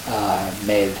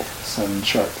made some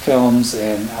short films,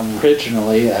 and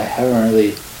originally, I haven't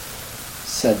really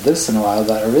said this in a while,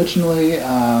 but originally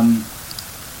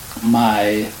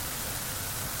my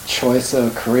choice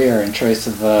of career and choice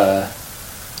of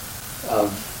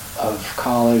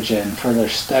college and further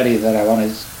study that I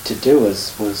wanted to do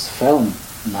was film,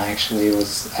 and I actually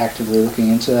was actively looking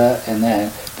into that. And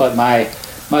then, but my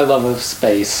love of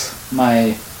space,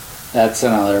 that's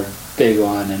another big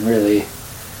one, and really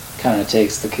kind of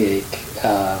takes the cake.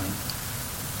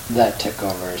 That took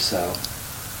over, so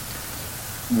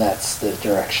that's the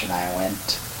direction I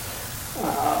went.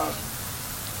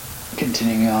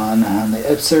 Continuing on the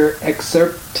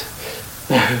excerpt.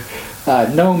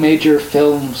 No major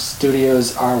film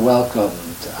studios are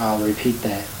welcomed. I'll repeat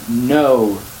that.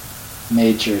 No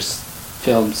major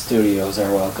film studios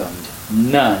are welcomed.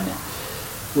 None.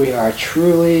 We are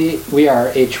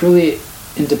a truly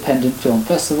independent film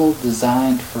festival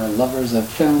designed for lovers of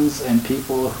films and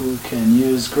people who can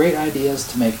use great ideas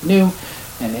to make new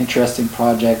and interesting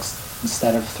projects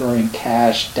instead of throwing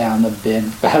cash down the bin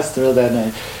faster than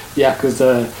a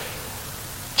Yakuza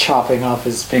chopping off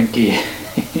his pinky.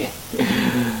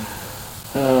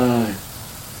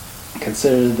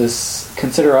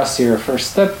 Consider us your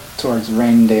first step towards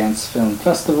Rain Dance Film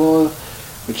Festival,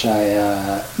 which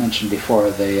I mentioned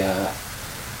before. The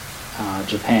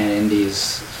Japan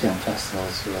Indies Film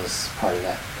Festivals was part of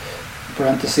that.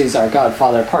 parentheses, our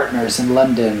Godfather partners in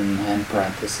London, and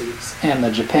parentheses, and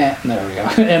the Japan, there we go,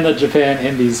 and the Japan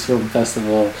Indies Film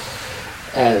Festival,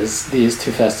 as these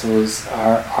two festivals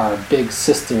are our big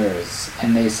sisters,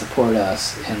 and they support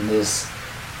us in this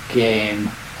game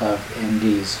of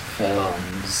indies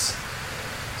films.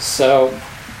 So,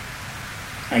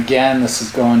 again, this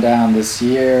is going down this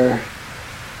year.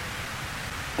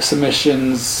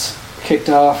 Submissions kicked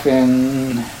off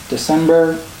in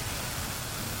December.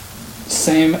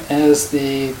 Same as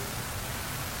the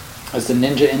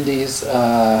Ninja Indies.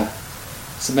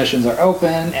 Submissions are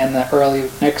open, and the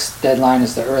next deadline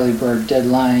is the early bird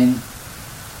deadline,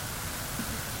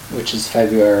 which is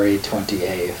February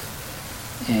 28th.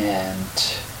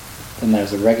 And then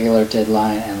there's a regular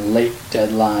deadline and late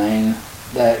deadline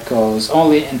that goes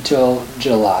only until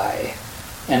July,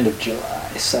 end of July.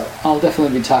 So I'll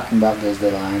definitely be talking about those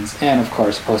deadlines, and of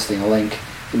course posting a link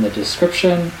in the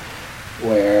description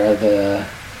where the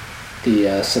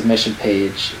submission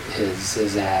page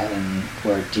is at, and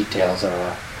where details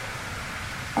are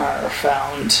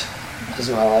found as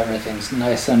well. Everything's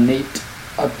nice and neat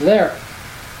up there.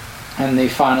 And the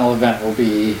final event will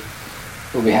be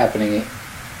happening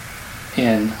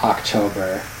in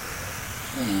October,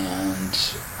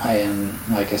 and I am,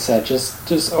 like I said,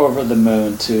 just over the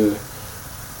moon to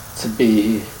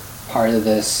be part of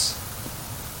this,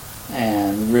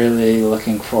 and really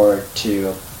looking forward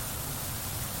to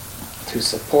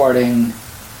supporting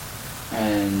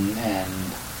and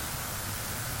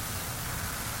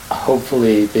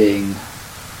hopefully being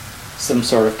some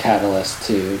sort of catalyst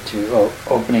to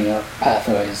opening up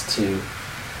pathways to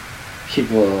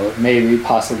people, maybe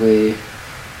possibly,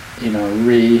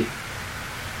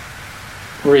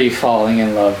 falling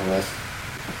in love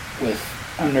with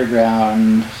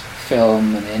underground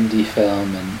film and indie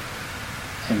film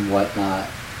and whatnot.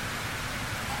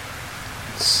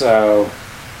 So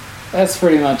that's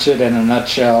pretty much it in a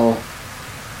nutshell.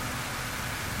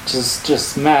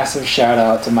 Just massive shout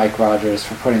out to Mike Rogers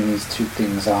for putting these two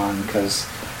things on, because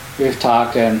we've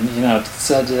talked, and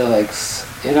said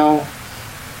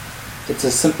it's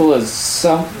as simple as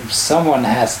someone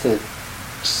has to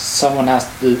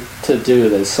do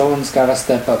this. Someone's got to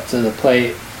step up to the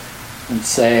plate and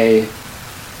say,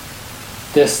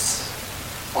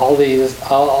 all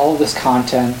this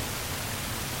content,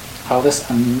 all this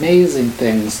amazing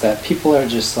things that people are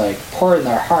just like pouring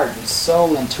their heart and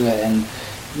soul into it and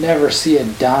never see a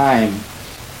dime,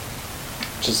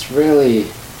 just really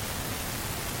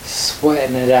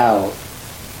sweating it out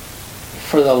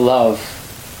for the love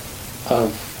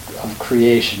of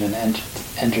creation and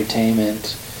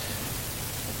entertainment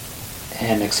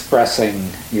and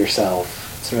expressing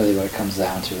yourself. It's really what it comes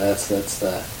down to. That's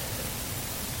the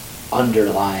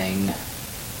underlying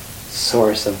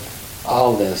source of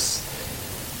all this,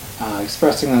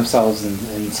 expressing themselves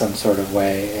in some sort of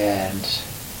way, and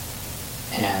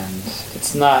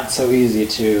it's not so easy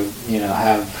to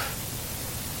have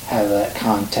that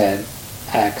content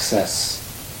access,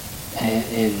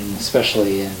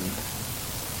 especially in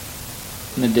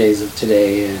the days of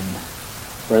today, and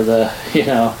where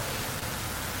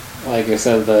like I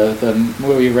said, the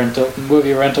movie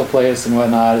rental place and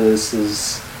whatnot is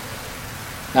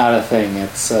not a thing.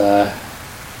 It's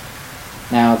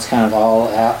now it's kind of all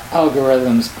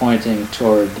algorithms pointing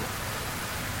toward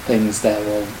things that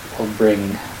will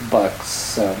bring bucks.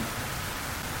 So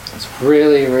it's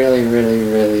really, really, really,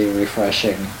 really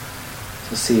refreshing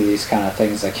to see these kind of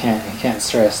things. I can't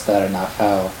stress that enough,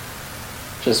 how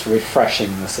just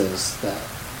refreshing this is,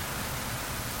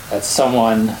 that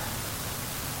someone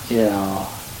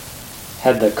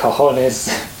had the cojones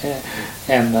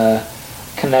and the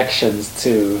connections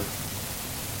to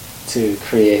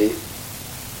create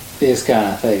these kind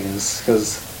of things,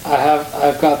 because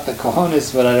I've got the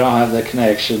cojones, but I don't have the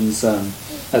connections.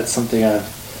 That's something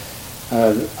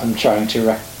I'm trying to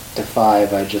rectify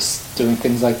by just doing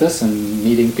things like this and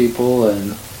meeting people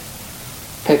and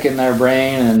picking their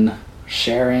brain and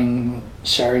sharing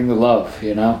the love.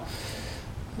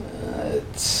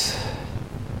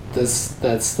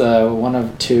 That's the one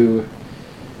of two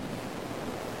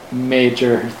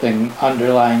major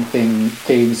underlying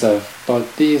themes of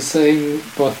both these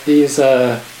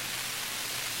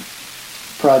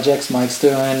projects Mike's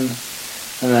doing,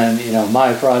 and then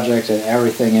my project and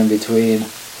everything in between.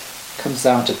 Comes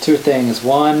down to two things: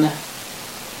 one,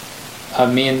 a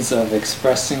means of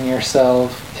expressing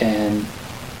yourself and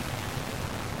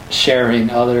sharing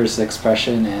others'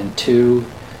 expression, and two,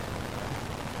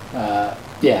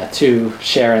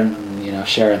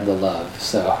 sharing the love.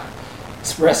 So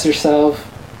express yourself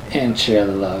and share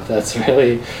the love. That's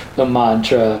really the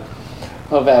mantra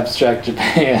of Abstract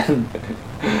Japan.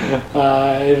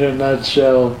 In a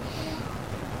nutshell,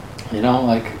 you know,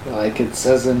 like it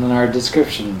says in our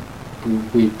description,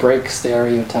 we break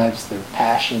stereotypes through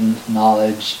passion,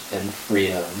 knowledge, and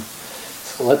freedom.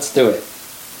 So let's do it.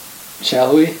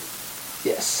 Shall we?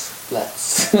 Yes,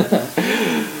 let's.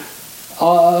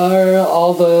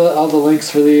 all the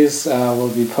links for these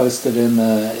will be posted in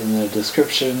the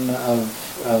description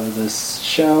of this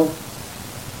show.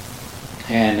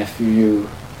 And if you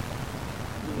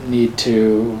need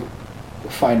to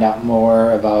find out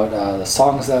more about the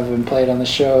songs that have been played on the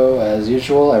show, as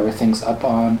usual, everything's up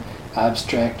on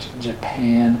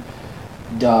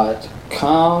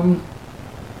abstractjapan.com.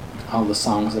 All the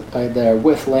songs are played there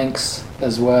with links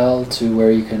as well to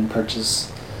where you can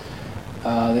purchase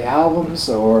the albums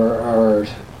or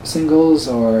singles,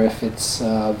 or if it's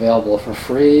available for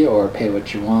free or pay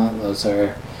what you want. Those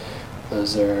are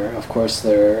of course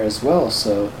there as well.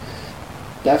 So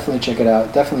definitely check it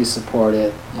out. Definitely support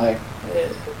it. Like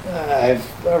I've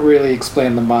really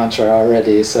explained the mantra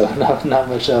already, so not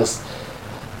much else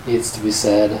needs to be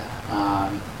said.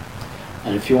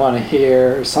 And if you want to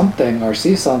hear something or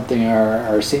see something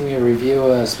or see me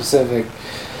review a specific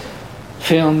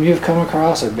film you've come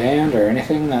across or band or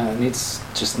anything that needs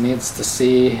to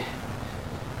see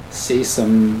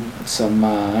some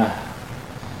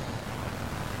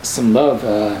love,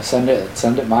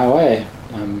 send it my way.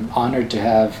 I'm honored to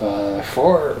have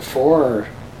four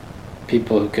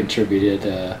people who contributed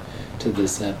to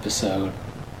this episode.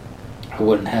 I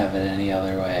wouldn't have it any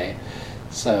other way.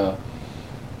 So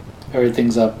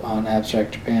everything's up on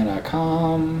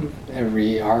abstractjapan.com.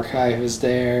 Every archive is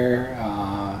there.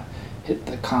 Hit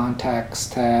the contacts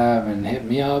tab and hit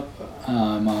me up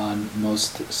on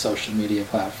most social media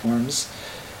platforms.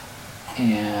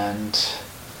 And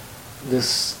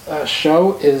this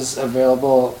show is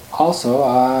available also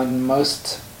on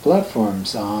most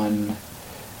platforms, on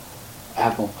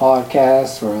Apple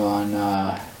Podcasts, or on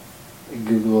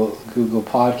Google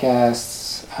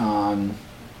Podcasts, on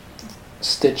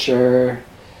Stitcher,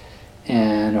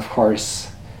 and of course,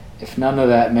 if none of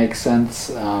that makes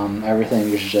sense, everything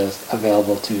is just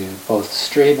available to both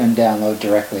stream and download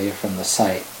directly from the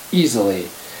site easily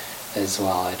as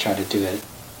well. I try to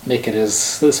make it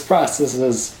this process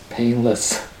as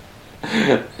painless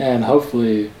and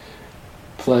hopefully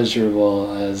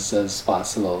pleasurable as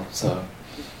possible. So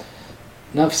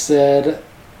enough said.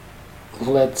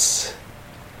 Let's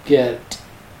get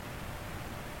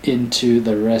into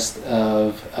the rest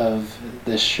of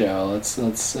this show. Let's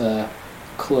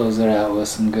close it out with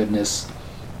some goodness.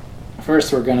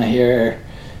 First, we're gonna hear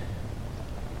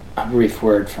a brief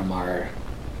word from our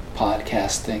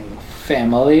podcasting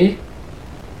family,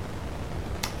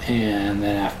 and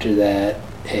then after that,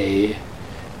 a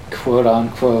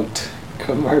quote-unquote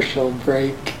commercial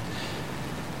break,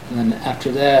 and then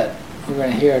after that, we're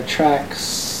gonna hear a track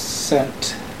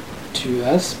sent to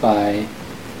us by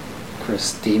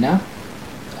Christina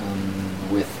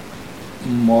with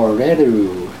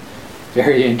Moreru.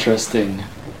 Very interesting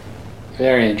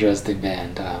band.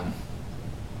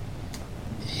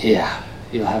 Yeah,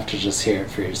 you'll have to just hear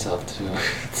it for yourself to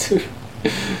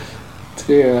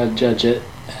judge it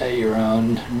at your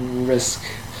own risk.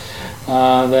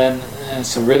 Then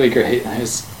it's really great.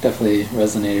 It's definitely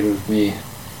resonated with me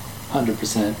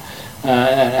 100%.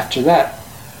 And after that,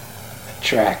 a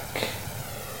track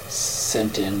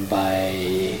sent in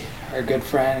by our good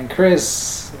friend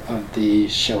Chris of the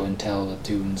Show and Tell with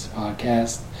Tunes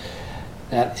podcast.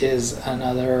 That is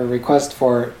another request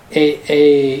for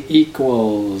AA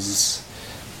Equals.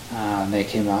 They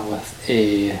came out with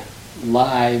a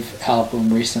live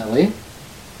album recently,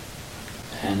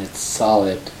 and it's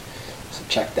solid, so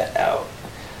check that out.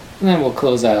 And then we'll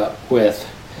close out with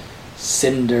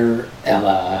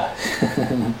Cinderella.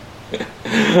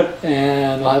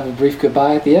 And we'll have a brief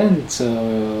goodbye at the end, so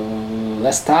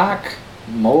let's talk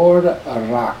more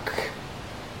rock.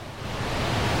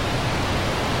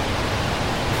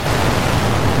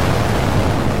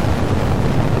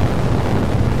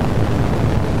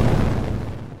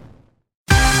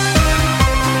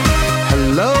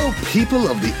 Hello, people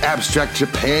of the Abstract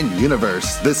Japan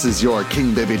universe. This is your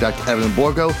King Baby Duck Evan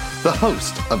Borgo, the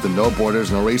host of the No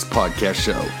Borders No Race podcast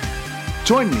show.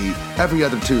 Join me every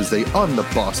other Tuesday on the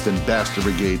Boston Bastard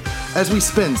Brigade as we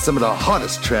spin some of the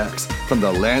hottest tracks from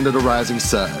the land of the rising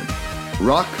sun.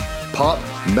 Rock, pop,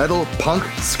 metal, punk,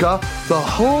 ska, the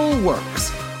whole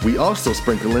works. We also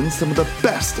sprinkle in some of the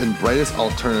best and brightest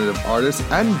alternative artists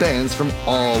and bands from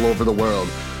all over the world,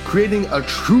 creating a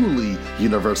truly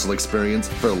universal experience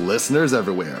for listeners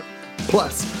everywhere.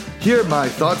 Plus, hear my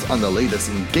thoughts on the latest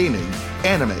in gaming,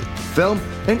 anime, film,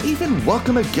 and even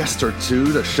welcome a guest or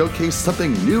two to showcase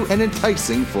something new and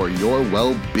enticing for your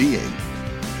well-being.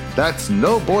 That's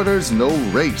No Borders, No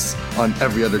Race on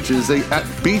every other Tuesday at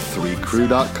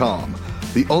b3crew.com.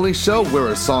 The only show where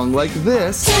a song like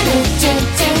this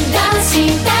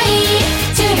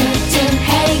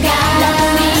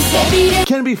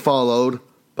can be followed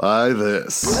by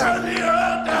this.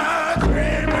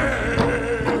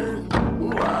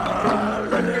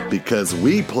 Because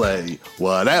we play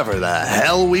whatever the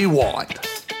hell we want.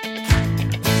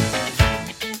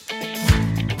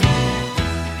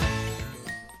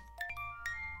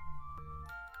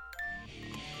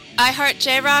 I Heart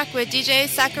J-Rock with DJ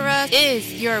Sakura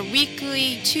is your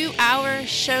weekly 2-hour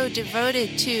show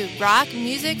devoted to rock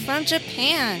music from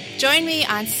Japan. Join me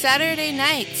on Saturday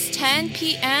nights, 10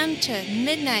 p.m. to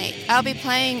midnight. I'll be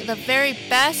playing the very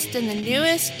best and the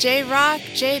newest J-Rock,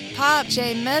 J-Pop,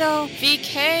 J-Metal,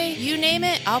 VK, you name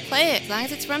it, I'll play it as long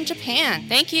as it's from Japan.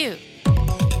 Thank you.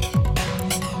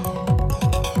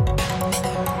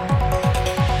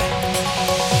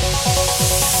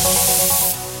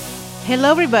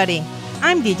 Hello everybody,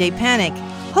 I'm DJ Panic,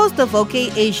 host of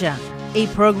OK Asia, a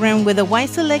program with a wide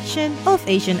selection of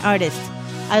Asian artists.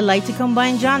 I like to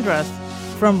combine genres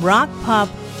from rock, pop,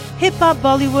 hip-hop,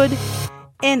 Bollywood,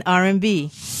 and R&B.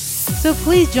 So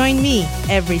please join me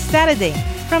every Saturday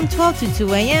from 12 to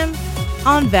 2 a.m.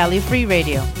 on Valley Free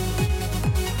Radio.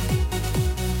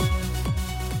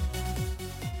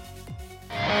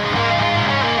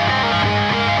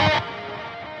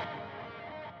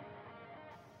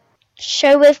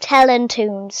 Show with Tell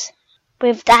Tunes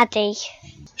with Daddy.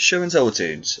 Show and Tell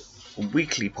Tunes, a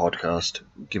weekly podcast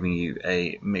giving you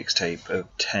a mixtape of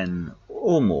 10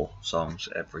 or more songs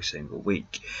every single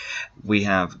week. We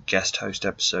have guest host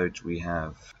episodes, we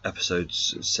have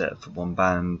episodes set for one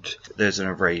band. There's an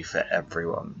array for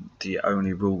everyone. The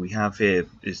only rule we have here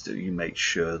is that you make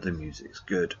sure the music's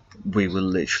good. We will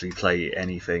literally play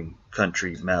anything: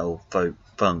 country, metal, folk,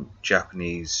 funk,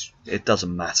 Japanese. It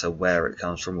doesn't matter where it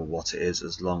comes from or what it is,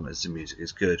 as long as the music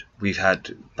is good. We've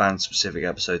had band-specific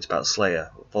episodes about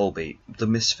Slayer, Volbeat, The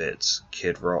Misfits,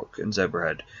 Kid Rock and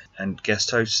Zebrahead, and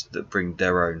guest hosts that bring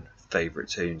their own favourite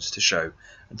tunes to show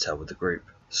and tell with the group.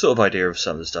 The sort of idea of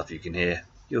some of the stuff you can hear,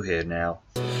 you'll hear now.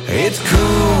 It's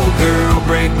cool, girl,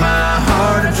 break my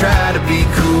heart. I try to be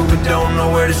cool, but don't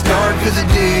know where to start. Cause I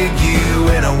dig you,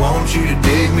 and I want you to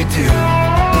dig me too.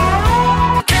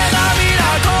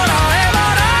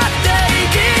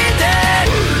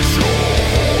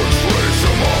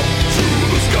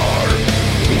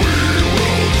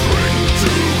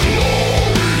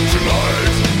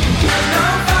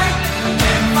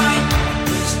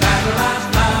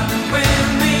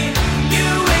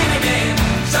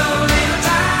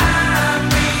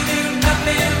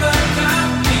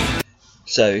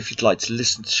 So if you'd like to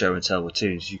listen to Show and Tell with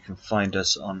Tunes, you can find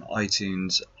us on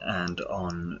iTunes and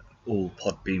on all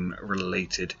Podbeam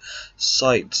related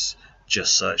sites.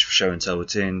 Just search for Show and Tell with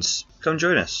Tunes. Come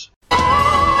join us.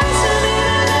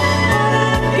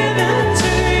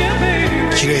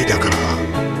 綺麗だから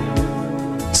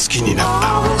好きになっ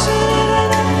た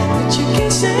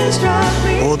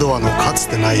オードアのかつ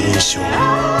てない印象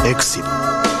エクシブ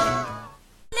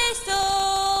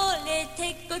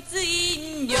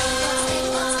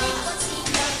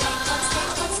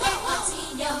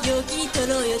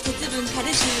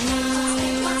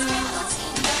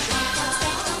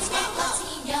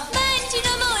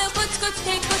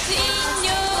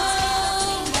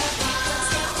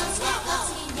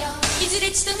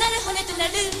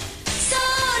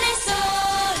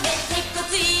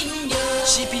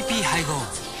CPP 配合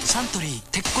サントリー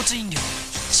鉄骨飲料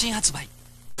新発売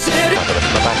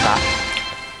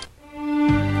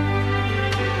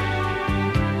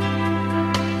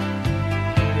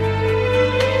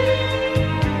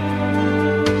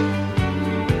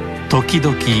時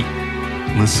々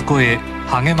息子へ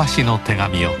励ましの手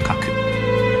紙を書く。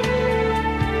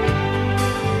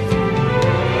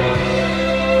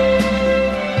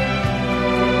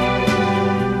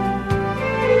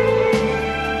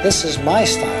This is my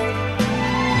style.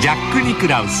 ジャック・ニク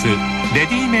ラウスレ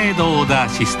ディメイドオーダー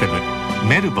システム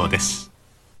メルボです。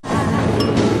こ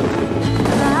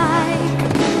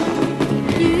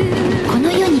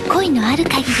の世に恋のある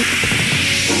限り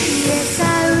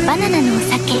バナナのお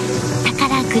酒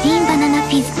宝グリーンバナナフ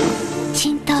ィズ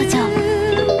新登場。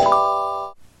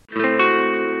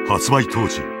発売当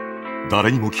時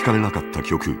誰にも聞かれなかった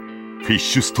曲フィッ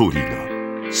シュストーリ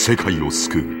ーが世界を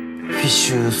救う。フィッ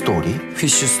シュストーリーフィッ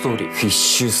シュストーリーフィッ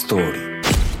シュストーリー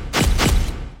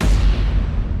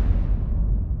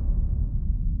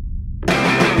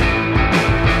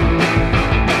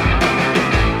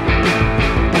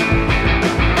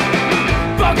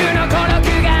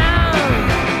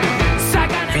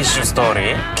トーリ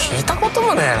ー聞いたこと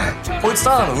もねえ。こいつ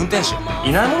ただの運転手、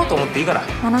いないものと思っていいから。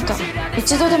あなた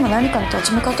一度でも何かに立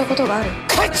ち向かったことがある？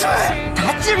こいつ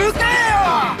立ち向かえ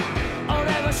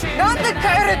よ。なんで帰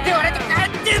れって言われて帰っ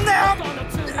てんだよ。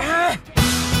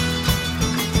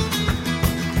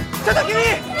ちょっと君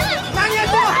何やっ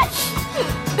てんの。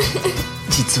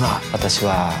実は私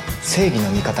は正義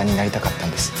の味方になりたかった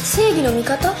んです。正義の味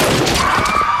方？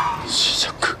試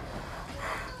食。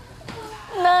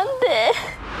なんで？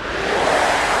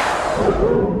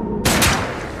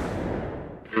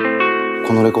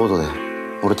このレコードで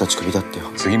俺たちクビだって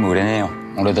よ。次も売れねえよ。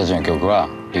俺たちの曲は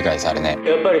理解されねえ。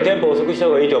やっぱりテンポ遅くした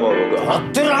方がいいと思う。僕は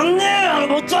待ってらんねえ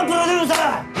よ、坊ちゃんプロデューサ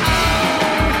ー。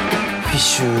フィッ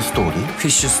シュストーリー？フィッ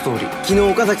シュストーリー。昨日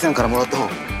岡崎さんからもらった本、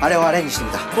あれをアレンジして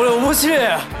みた。これ面白いよ、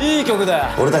いい曲だよ。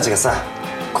俺たちがさ、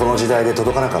この時代で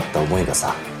届かなかった思いが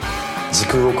さ、時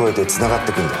空を超えて繋がっ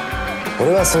てくんだよ。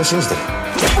俺はそう信じてる。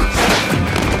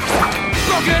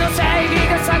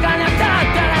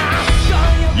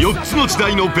4つの時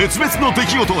代の別々の出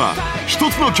来事が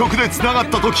1つの曲で繋がっ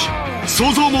た時、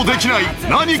想像もできない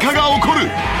何かが起こる。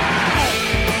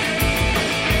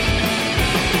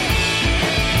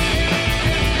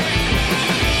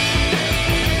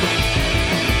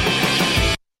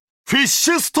フィッ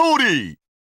シュストーリー。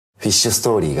フィッシュス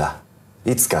トーリーが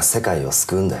いつか世界を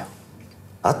救うんだよ。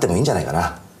あってもいいんじゃないか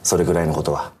な、それぐらいのこ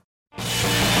とは。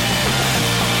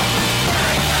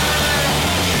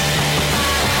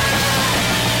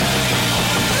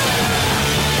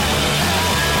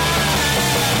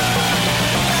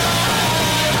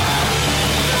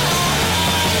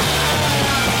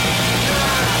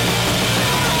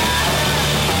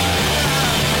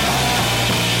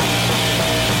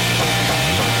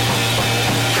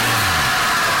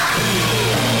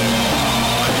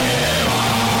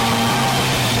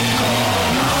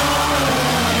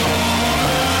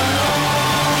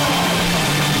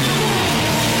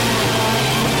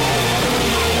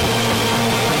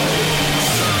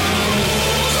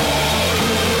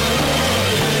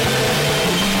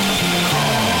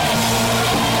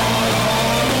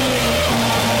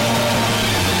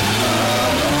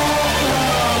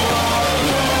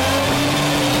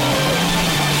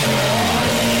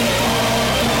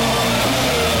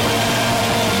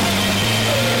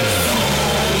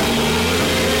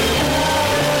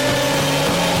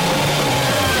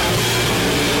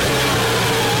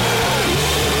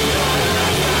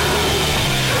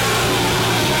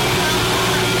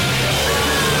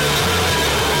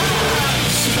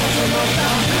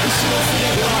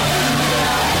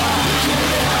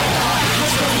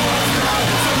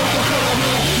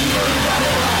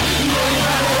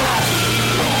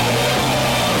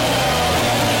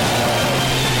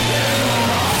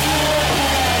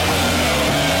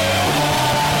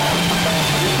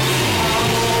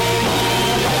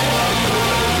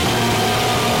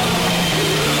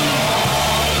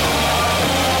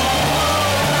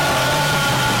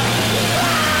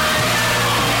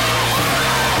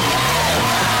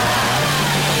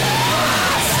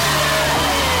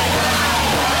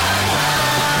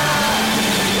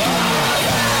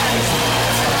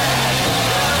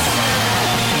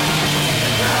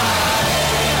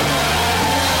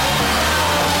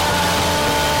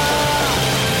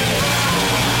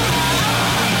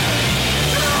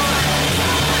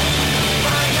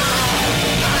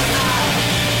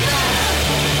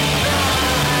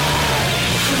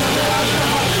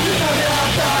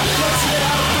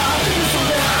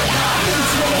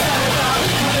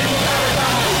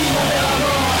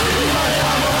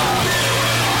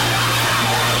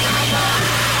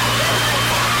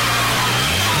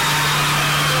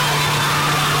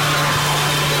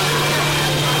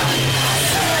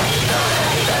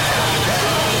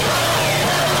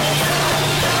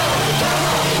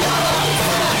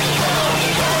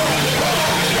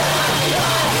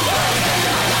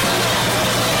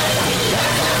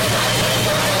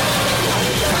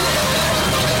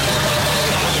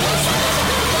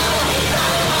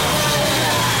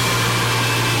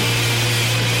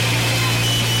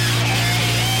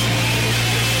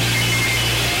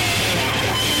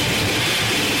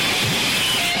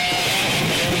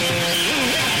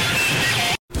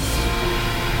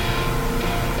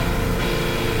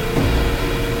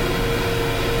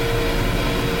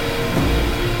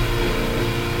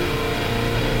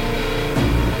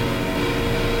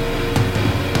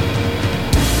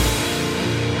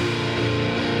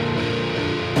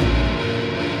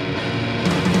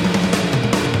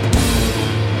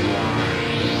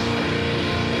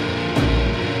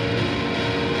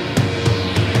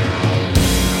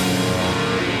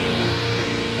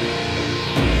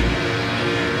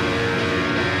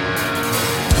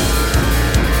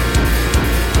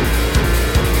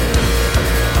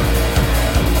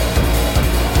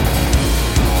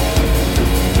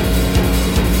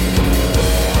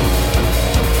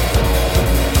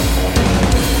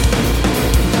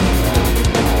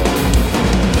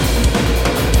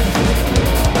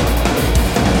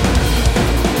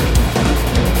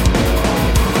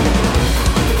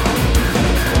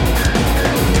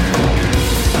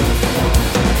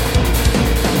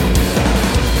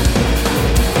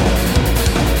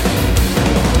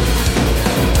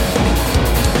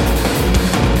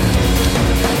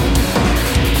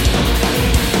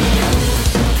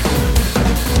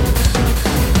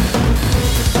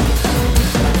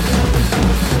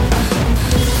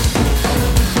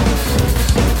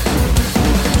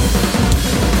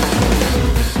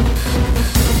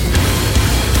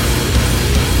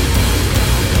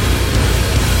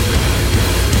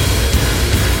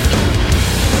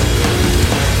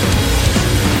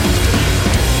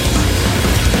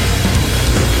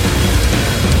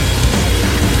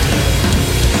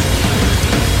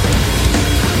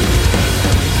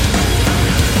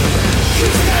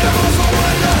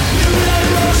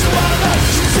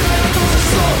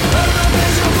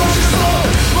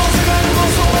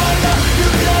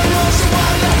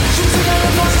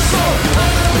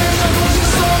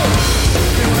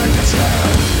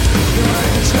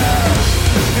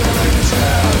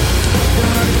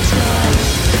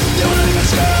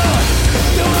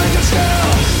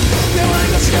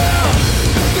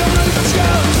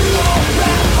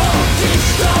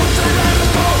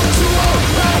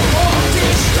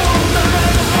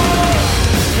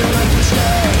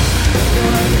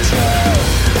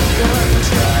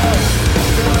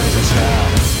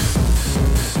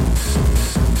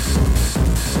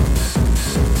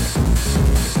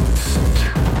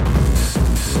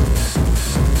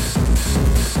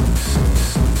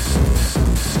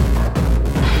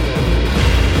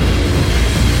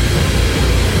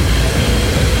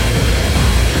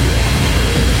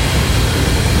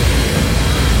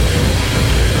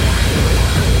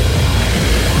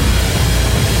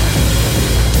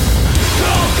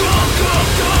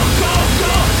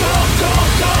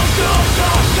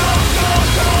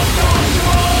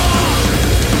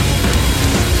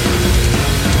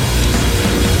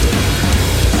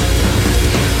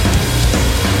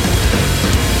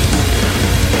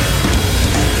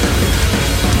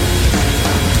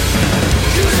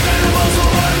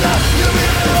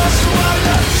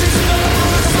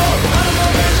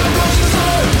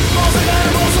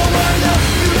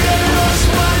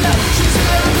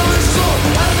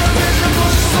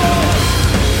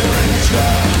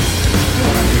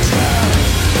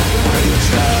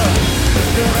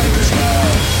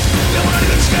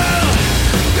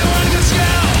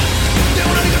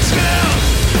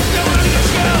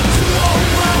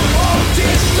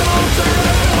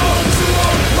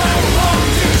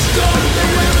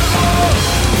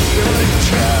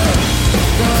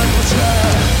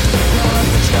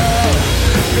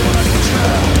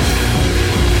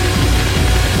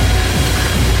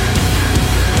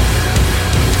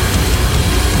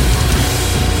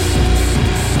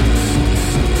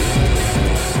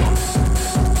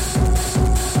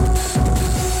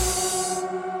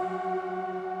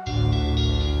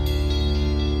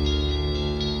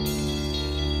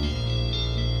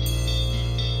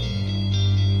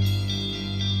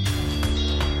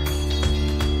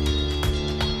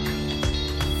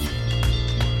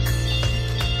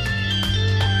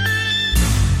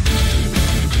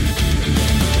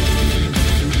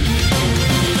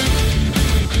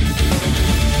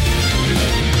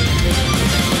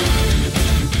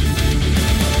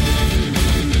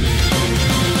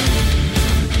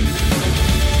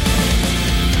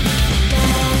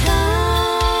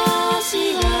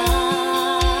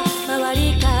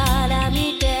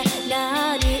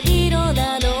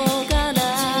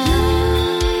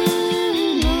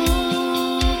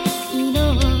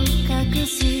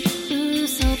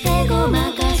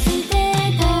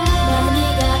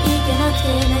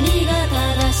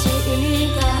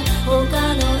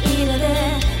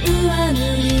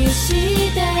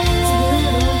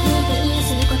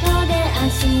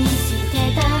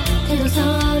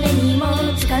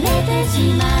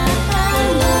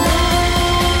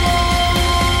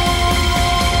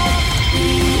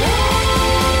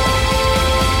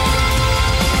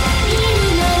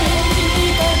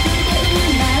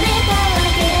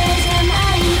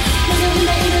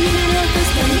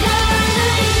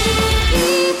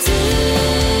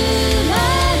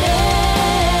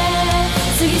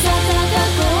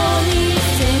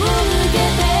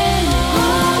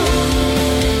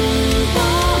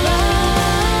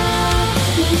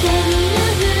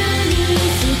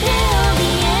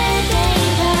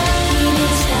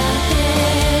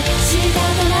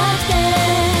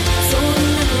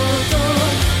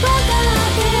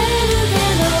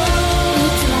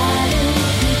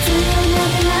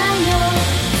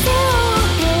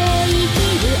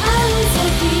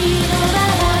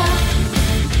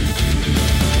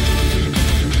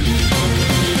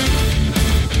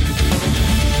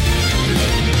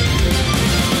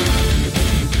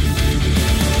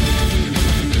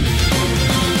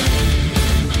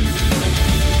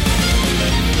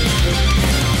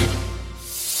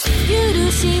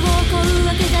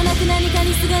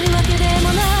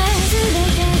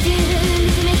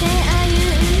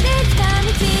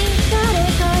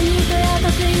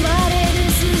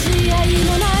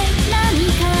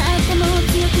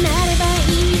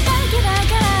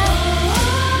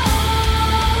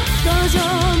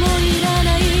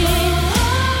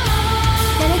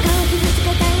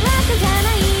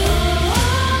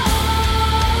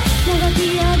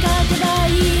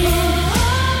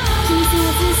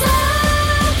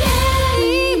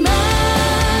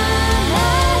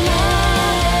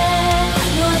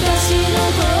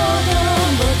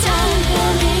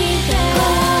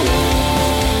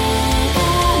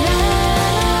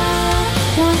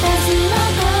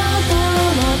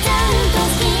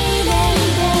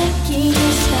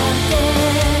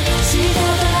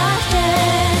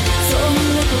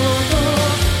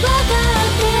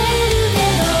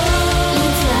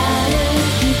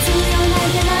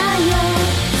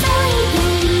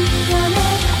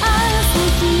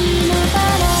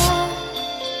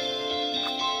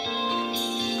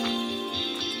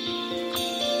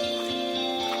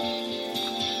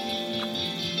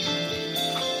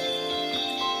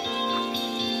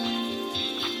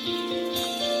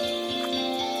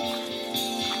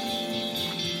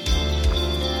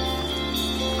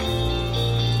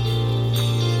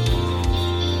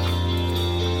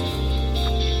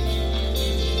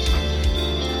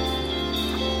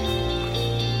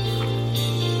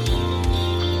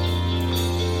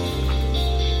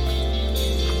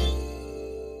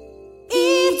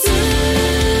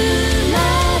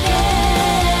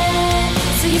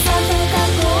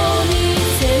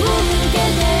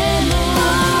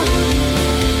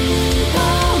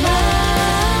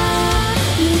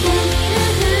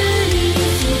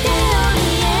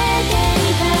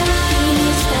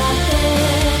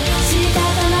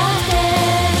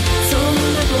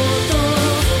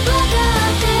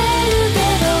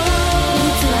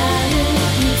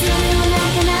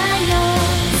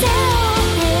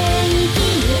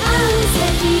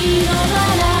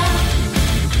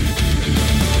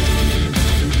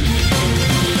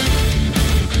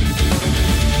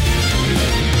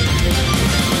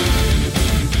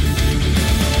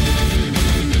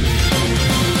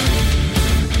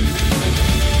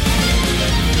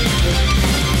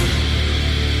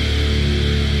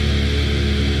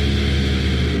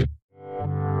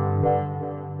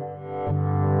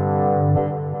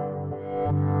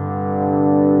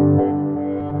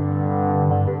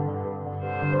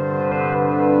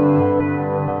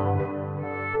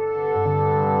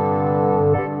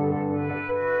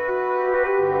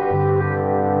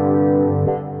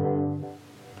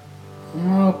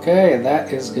Okay,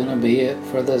 that is gonna be it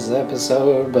for this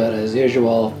episode, but as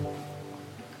usual,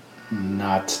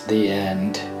 not the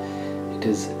end. It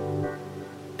is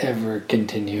ever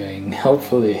continuing,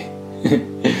 hopefully.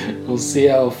 We'll see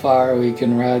how far we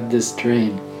can ride this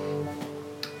train.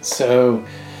 So,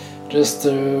 just to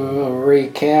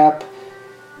recap,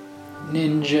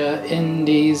 Ninja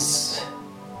Indies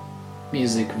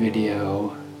music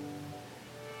video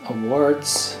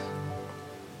awards,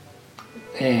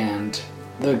 and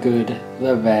the Good,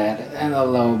 the Bad, and the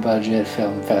Low Budget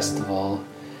Film Festival,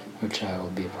 which I will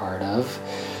be part of.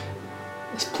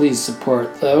 Please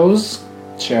support those,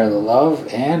 share the love,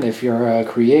 and if you're a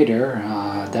creator,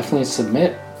 definitely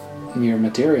submit your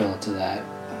material to that.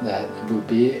 That would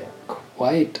be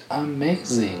quite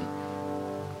amazing.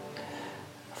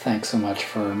 Thanks so much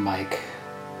for Mike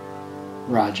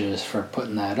Rogers for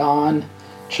putting that on.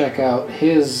 Check out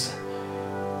his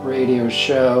radio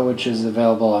show, which is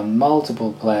available on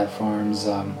multiple platforms,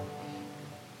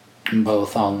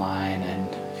 both online and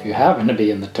if you happen to be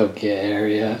in the Tokyo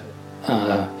area,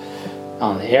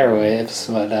 on the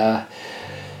airwaves. But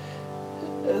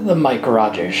the Mike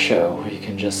Rogers Show, you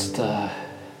can just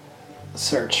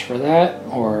search for that,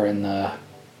 or in the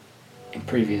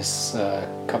previous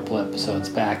couple episodes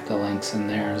back, the link's in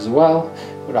there as well.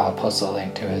 But I'll post a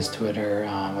link to his Twitter,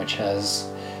 which has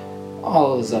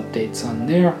all his updates on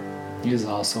there. He's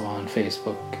also on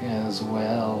Facebook as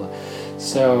well.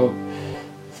 So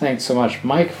thanks so much,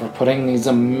 Mike, for putting these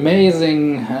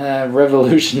amazing,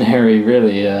 revolutionary,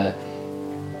 really,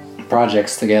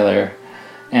 projects together.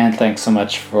 And thanks so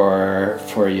much for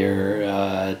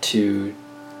your two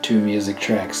music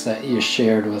tracks that you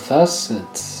shared with us.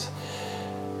 It's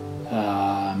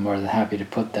I'm more than happy to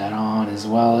put that on, as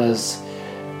well as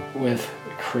with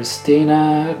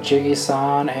Christina,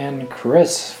 Jiggy-san, and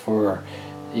Chris for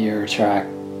your track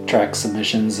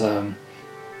submissions.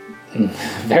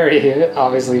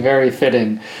 Obviously very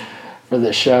fitting for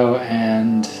the show,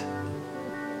 and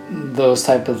those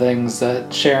type of things,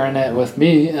 that sharing it with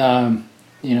me,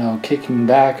 kicking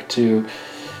back to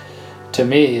to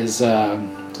me is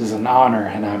an honor,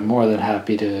 and I'm more than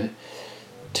happy to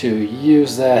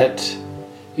use that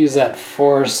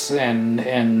force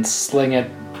and sling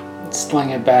it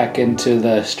back into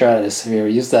the stratosphere.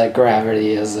 Use that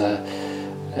gravity as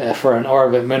for an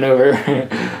orbit maneuver,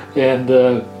 and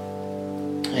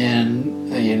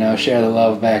share the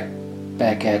love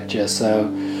back at you. So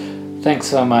thanks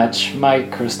so much,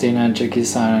 Mike, Christina,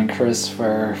 Jiki-san, and Chris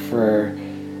for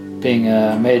being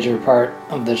a major part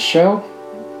of the show,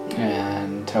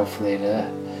 and hopefully to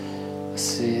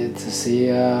see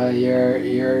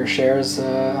your shares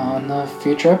on the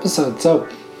future episodes. So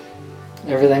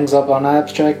everything's up on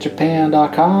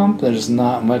abstractjapan.com. There's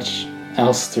not much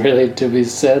else really to be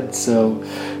said, so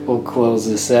we'll close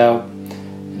this out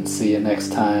and see you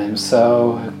next time.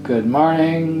 So good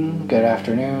morning, good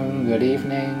afternoon, good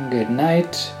evening, good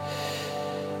night,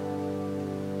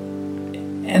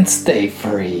 and stay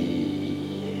free.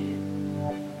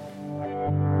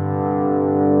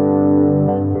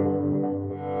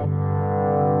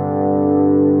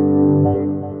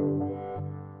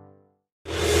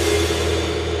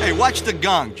 Hey, watch the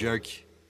gong, jerk.